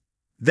points,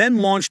 then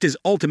launched his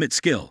ultimate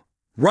skill,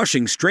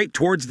 rushing straight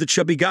towards the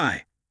chubby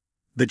guy.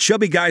 The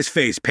chubby guy's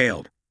face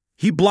paled.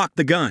 He blocked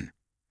the gun.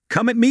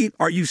 Come at me,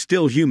 are you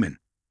still human?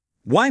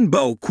 Wang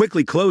Bo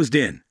quickly closed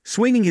in,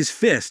 swinging his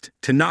fist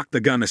to knock the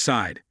gun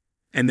aside.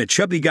 And the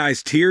chubby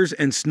guy's tears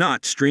and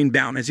snot streamed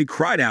down as he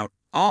cried out,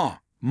 "Ah,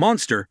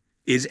 monster,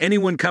 is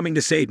anyone coming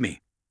to save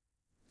me?"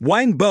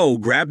 Wang Bo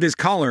grabbed his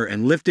collar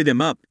and lifted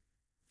him up.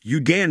 "You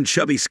damn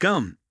chubby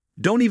scum,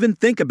 don't even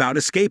think about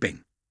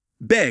escaping.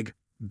 Beg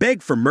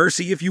for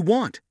mercy if you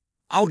want.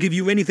 I'll give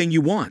you anything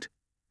you want.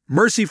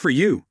 Mercy for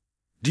you.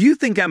 Do you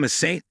think I'm a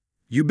saint?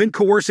 You've been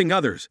coercing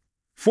others,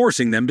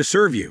 forcing them to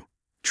serve you,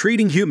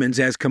 treating humans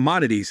as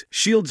commodities,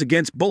 shields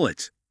against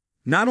bullets.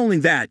 Not only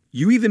that,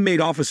 you even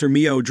made Officer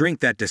Mio drink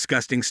that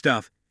disgusting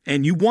stuff,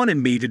 and you wanted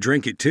me to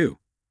drink it too.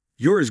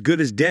 You're as good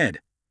as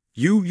dead.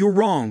 You're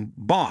wrong,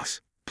 boss.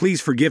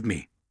 Please forgive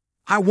me.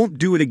 I won't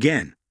do it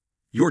again.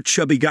 Your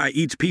chubby guy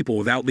eats people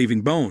without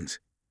leaving bones.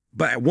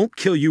 But I won't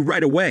kill you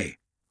right away.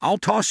 I'll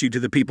toss you to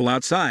the people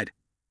outside.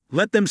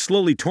 Let them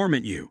slowly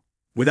torment you,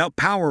 without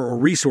power or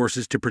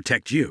resources to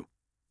protect you.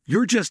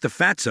 You're just a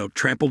fatso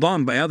trampled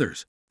on by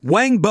others."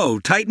 Wang Bo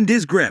tightened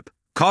his grip,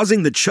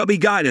 causing the chubby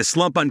guy to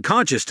slump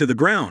unconscious to the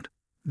ground.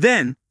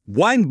 Then,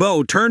 Wang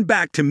Bo turned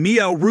back to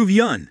Miao Ru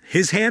Yun,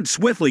 his hand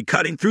swiftly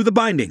cutting through the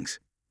bindings.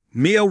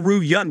 Miao Ru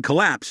Yun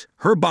collapsed,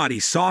 her body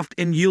soft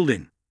and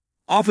yielding.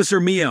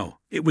 "Officer Mio,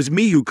 it was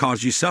me who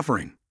caused you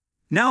suffering.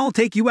 Now I'll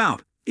take you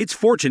out. It's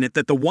fortunate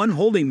that the one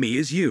holding me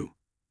is you.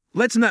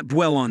 Let's not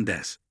dwell on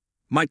this.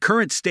 My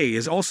current state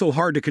is also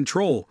hard to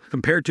control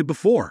compared to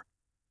before."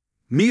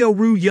 Miao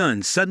Ru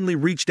Yun suddenly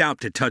reached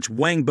out to touch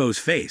Wang Bo's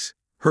face,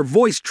 her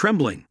voice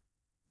trembling.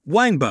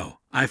 "Wang Bo,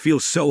 I feel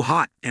so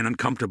hot and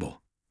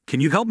uncomfortable.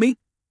 Can you help me?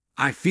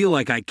 I feel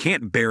like I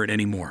can't bear it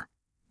anymore.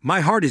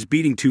 My heart is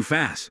beating too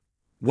fast.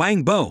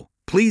 Wang Bo,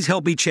 please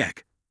help me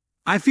check.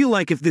 I feel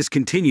like if this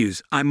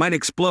continues, I might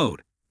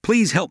explode.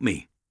 Please help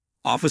me.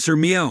 Officer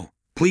Mio,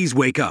 please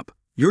wake up.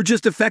 You're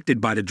just affected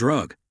by the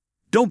drug.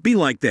 Don't be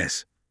like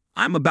this.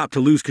 I'm about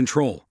to lose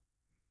control."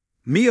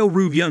 Miao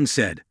Ru Yun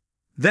said,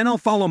 "Then I'll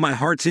follow my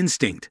heart's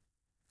instinct.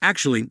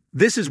 Actually,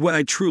 this is what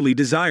I truly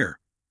desire.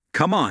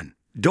 Come on,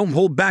 don't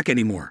hold back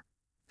anymore."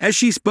 As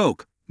she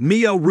spoke,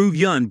 Miao Ru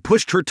Yun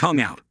pushed her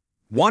tongue out,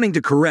 wanting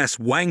to caress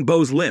Wang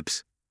Bo's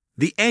lips.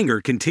 The anger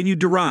continued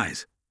to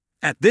rise.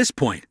 At this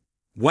point,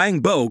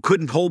 Wang Bo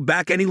couldn't hold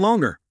back any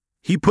longer.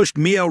 He pushed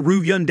Miao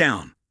Ru Yun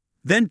down,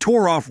 then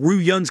tore off Ru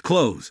Yun's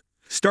clothes,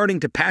 starting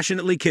to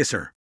passionately kiss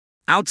her.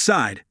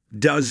 Outside,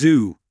 Da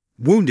Zhu,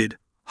 wounded,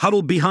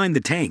 huddled behind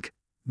the tank.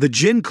 The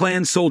Jin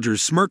clan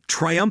soldiers smirked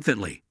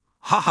triumphantly.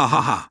 "Ha ha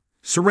ha ha,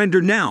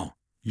 surrender now.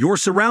 You're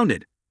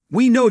surrounded.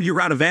 We know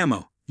you're out of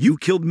ammo. You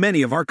killed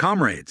many of our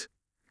comrades.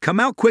 Come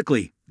out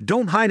quickly,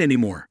 don't hide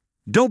anymore.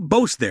 Don't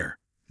boast there,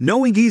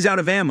 knowing he's out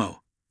of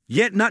ammo,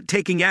 yet not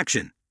taking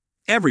action.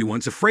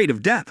 Everyone's afraid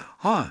of death,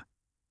 huh?"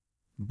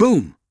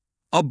 Boom!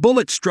 A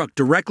bullet struck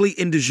directly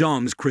into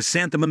Zhang's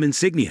chrysanthemum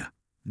insignia.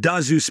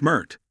 Da Zhu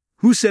smirked.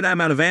 "Who said I'm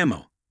out of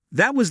ammo?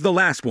 That was the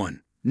last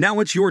one.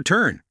 Now it's your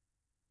turn."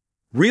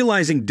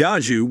 Realizing Da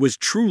Zhu was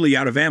truly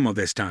out of ammo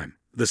this time,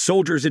 the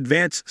soldiers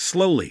advanced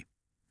slowly.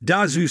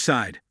 Da Zhu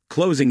sighed,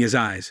 closing his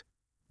eyes.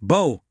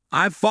 "Bo,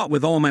 I've fought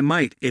with all my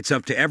might, it's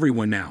up to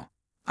everyone now.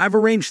 I've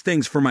arranged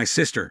things for my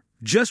sister,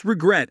 just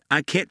regret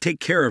I can't take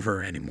care of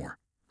her anymore.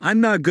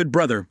 I'm not a good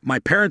brother, my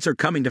parents are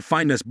coming to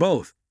find us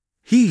both.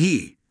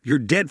 Hee, you're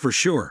dead for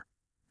sure.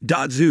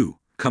 Da Zhu,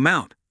 come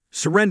out,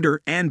 surrender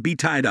and be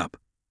tied up."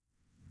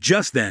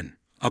 Just then,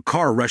 a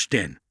car rushed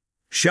in.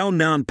 Xiao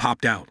Nan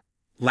popped out,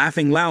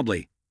 laughing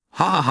loudly.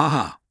 "Ha ha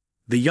ha,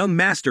 the young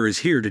master is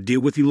here to deal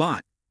with you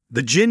lot."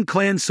 The Jin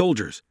clan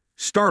soldiers,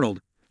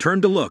 startled,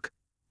 turned to look.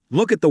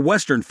 "Look at the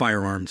Western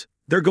firearms,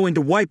 they're going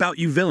to wipe out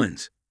you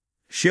villains."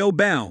 Xiao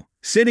Bao,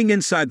 sitting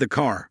inside the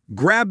car,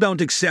 grabbed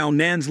onto Xiao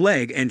Nan's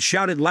leg and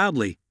shouted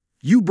loudly,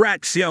 "You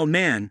brat Xiao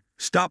Nan,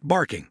 stop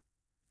barking.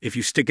 If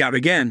you stick out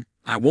again,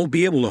 I won't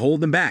be able to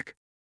hold them back."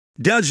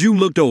 Da Zhu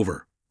looked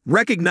over,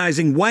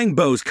 recognizing Wang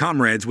Bo's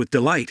comrades with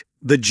delight.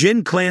 The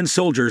Jin clan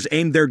soldiers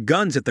aimed their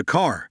guns at the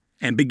car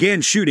and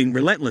began shooting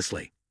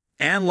relentlessly.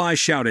 An Lai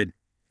shouted,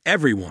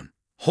 "Everyone,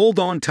 hold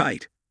on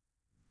tight."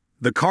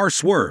 The car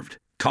swerved,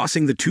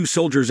 tossing the two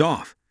soldiers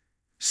off.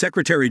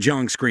 Secretary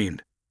Zhang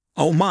screamed,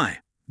 "Oh my,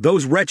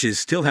 those wretches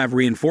still have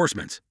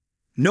reinforcements.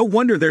 No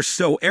wonder they're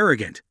so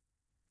arrogant."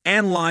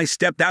 An Lai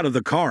stepped out of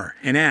the car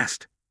and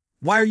asked,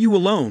 "Why are you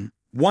alone,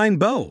 Wang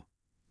Bo?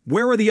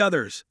 Where are the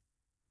others?"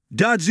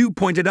 Da Zhu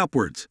pointed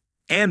upwards.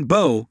 "And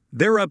Bo,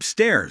 they're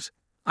upstairs.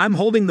 I'm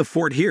holding the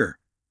fort here.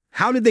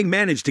 How did they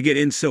manage to get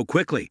in so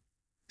quickly?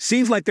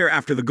 Seems like they're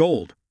after the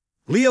gold."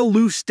 Liu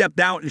Lu stepped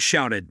out and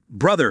shouted,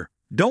 "Brother,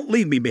 don't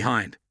leave me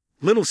behind.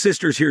 Little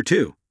sister's here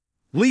too."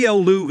 Liu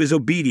Lu is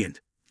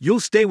obedient. "You'll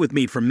stay with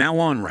me from now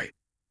on, right?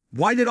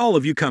 Why did all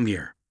of you come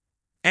here?"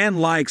 An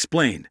Lai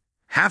explained,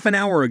 "Half an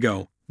hour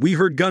ago, we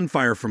heard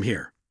gunfire from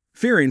here.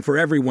 Fearing for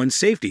everyone's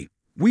safety,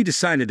 we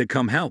decided to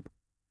come help."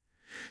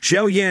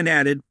 Xiao Yan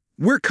added,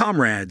 "We're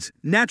comrades.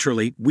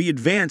 Naturally, we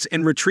advance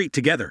and retreat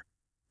together."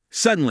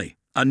 Suddenly,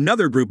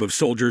 another group of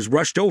soldiers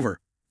rushed over.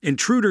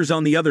 "Intruders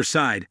on the other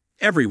side.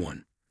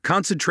 Everyone,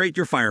 concentrate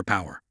your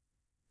firepower."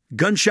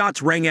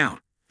 Gunshots rang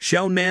out.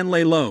 Xiao Nan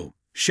lay low,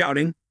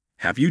 shouting,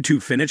 "Have you two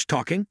finished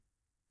talking?"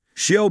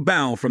 Xiao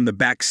Bao from the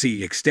back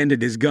seat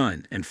extended his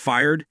gun and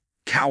fired.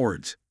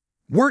 Cowards!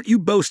 Weren't you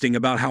boasting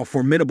about how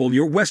formidable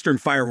your Western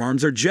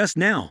firearms are just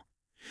now?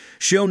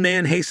 Xiao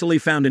Nan hastily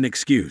found an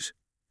excuse.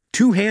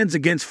 2 hands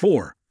against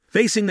 4,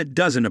 facing a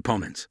dozen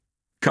opponents.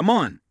 Come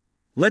on,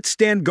 let's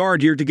stand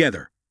guard here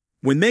together.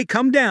 When they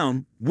come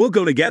down, we'll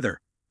go together.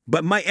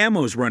 But my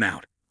ammo's run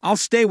out. I'll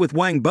stay with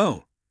Wang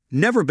Bo.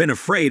 Never been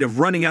afraid of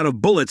running out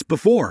of bullets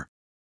before.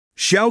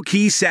 Xiao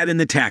Qi sat in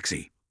the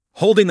taxi,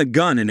 holding the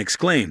gun and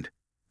exclaimed,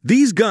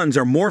 "These guns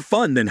are more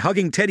fun than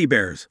hugging teddy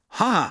bears.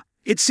 Ha!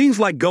 It seems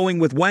like going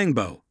with Wang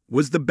Bo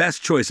was the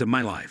best choice of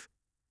my life."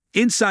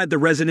 Inside the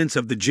residence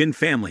of the Jin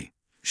family,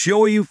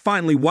 Xiaoyu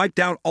finally wiped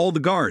out all the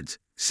guards,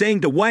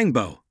 saying to Wang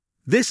Bo,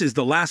 "This is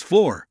the last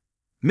floor.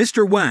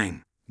 Mr.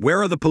 Wang,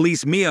 where are the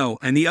police Mio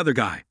and the other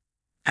guy?"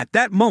 At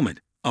that moment,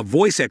 a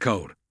voice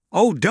echoed,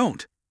 "Oh,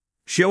 don't."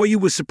 Xiaoyu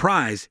was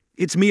surprised.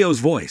 It's Mio's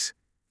voice.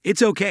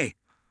 "It's okay.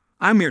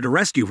 I'm here to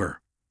rescue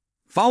her."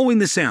 Following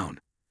the sound,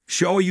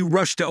 Xiaoyu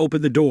rushed to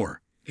open the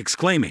door,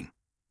 exclaiming,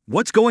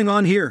 "What's going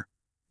on here?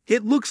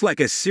 It looks like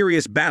a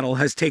serious battle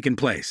has taken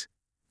place.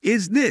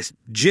 Is this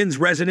Jin's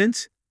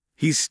residence?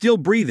 He's still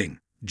breathing,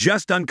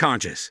 just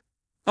unconscious.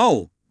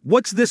 Oh,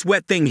 what's this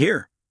wet thing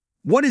here?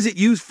 What is it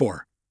used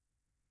for?"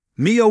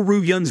 Mio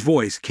Ruyun's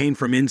voice came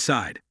from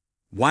inside.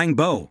 "Wang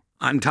Bo,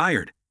 I'm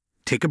tired.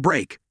 Take a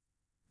break."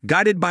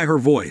 Guided by her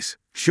voice,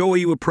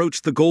 Xiaoyu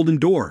approached the golden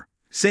door,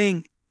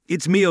 saying,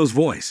 "It's Mio's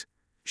voice.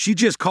 She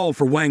just called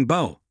for Wang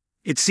Bo.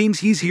 It seems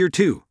he's here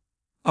too."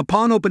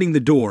 Upon opening the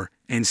door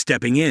and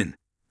stepping in,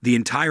 the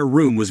entire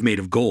room was made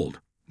of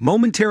gold,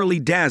 momentarily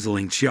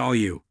dazzling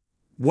Xiaoyu.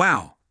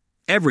 Wow,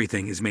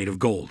 everything is made of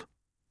gold.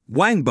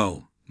 Wang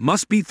Bo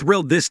must be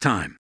thrilled this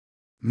time.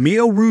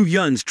 Mio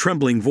Ruyun's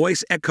trembling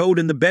voice echoed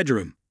in the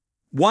bedroom.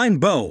 "Wang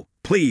Bo,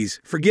 please,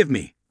 forgive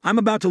me. I'm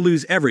about to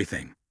lose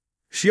everything."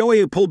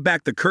 Xiaoyu pulled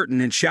back the curtain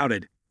and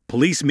shouted,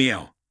 "Police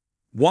Mio.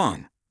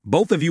 Wang,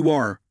 both of you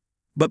are..."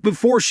 But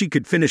before she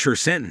could finish her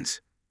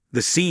sentence,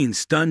 the scene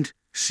stunned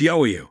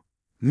Xiaoyu.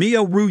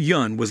 Mio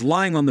Ruyun was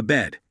lying on the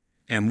bed,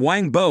 and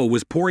Wang Bo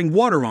was pouring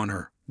water on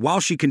her while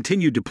she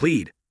continued to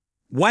plead.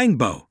 "Wang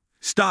Bo,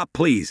 stop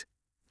please.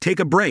 Take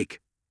a break."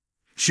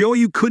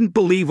 Xiaoyu couldn't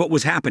believe what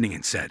was happening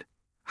and said,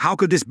 "How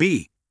could this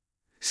be?"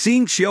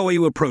 Seeing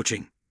Xiaoyu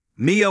approaching,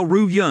 Mio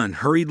Ruyun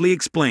hurriedly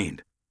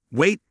explained,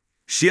 "Wait,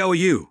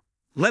 Xiaoyu,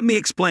 let me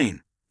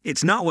explain.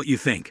 It's not what you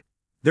think.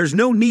 There's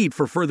no need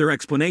for further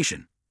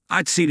explanation.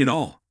 I'd seen it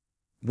all."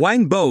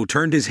 Wang Bo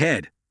turned his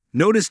head,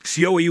 noticed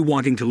Xiaoyu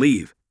wanting to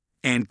leave,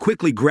 and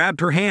quickly grabbed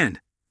her hand,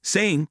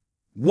 saying,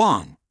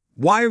 "Wang,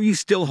 why are you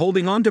still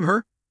holding on to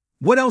her?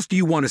 What else do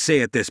you want to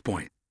say at this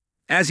point?"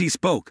 As he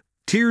spoke,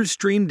 tears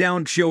streamed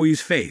down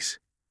Xiaoyu's face.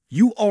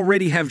 "You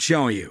already have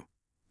Xiaoyu.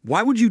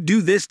 Why would you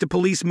do this to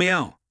Police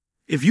Miao?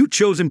 If you'd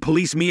chosen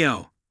Police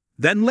Miao,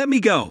 then let me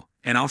go,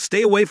 and I'll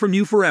stay away from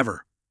you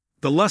forever."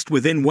 The lust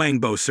within Wang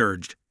Bo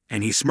surged,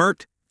 and he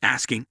smirked,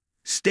 asking,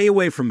 "Stay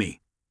away from me."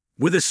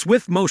 With a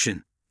swift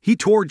motion, he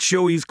tore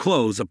Xiaoyu's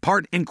clothes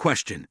apart and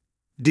questioned,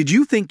 "Did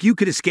you think you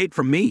could escape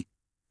from me?"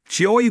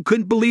 Xiaoyu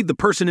couldn't believe the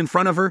person in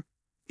front of her.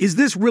 Is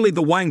this really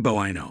the Wang Bo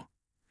I know?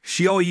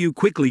 Xiaoyu,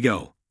 quickly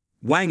go.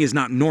 Wang is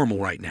not normal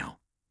right now.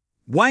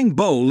 Wang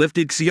Bo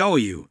lifted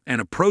Xiaoyu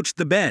and approached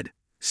the bed,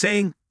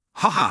 saying,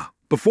 "Haha,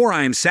 before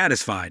I am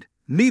satisfied,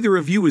 neither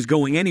of you is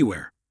going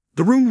anywhere."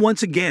 The room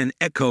once again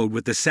echoed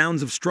with the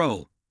sounds of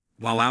stroll,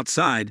 while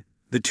outside,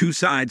 the two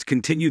sides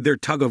continued their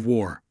tug of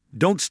war.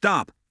 Don't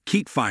stop,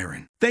 keep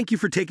firing. Thank you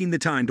for taking the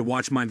time to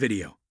watch my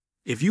video.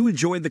 If you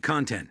enjoyed the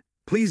content,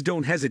 please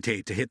don't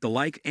hesitate to hit the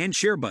like and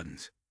share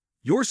buttons.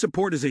 Your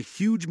support is a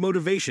huge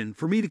motivation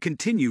for me to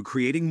continue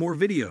creating more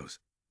videos.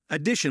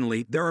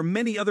 Additionally, there are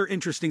many other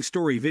interesting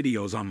story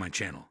videos on my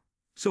channel,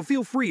 so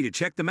feel free to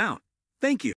check them out. Thank you.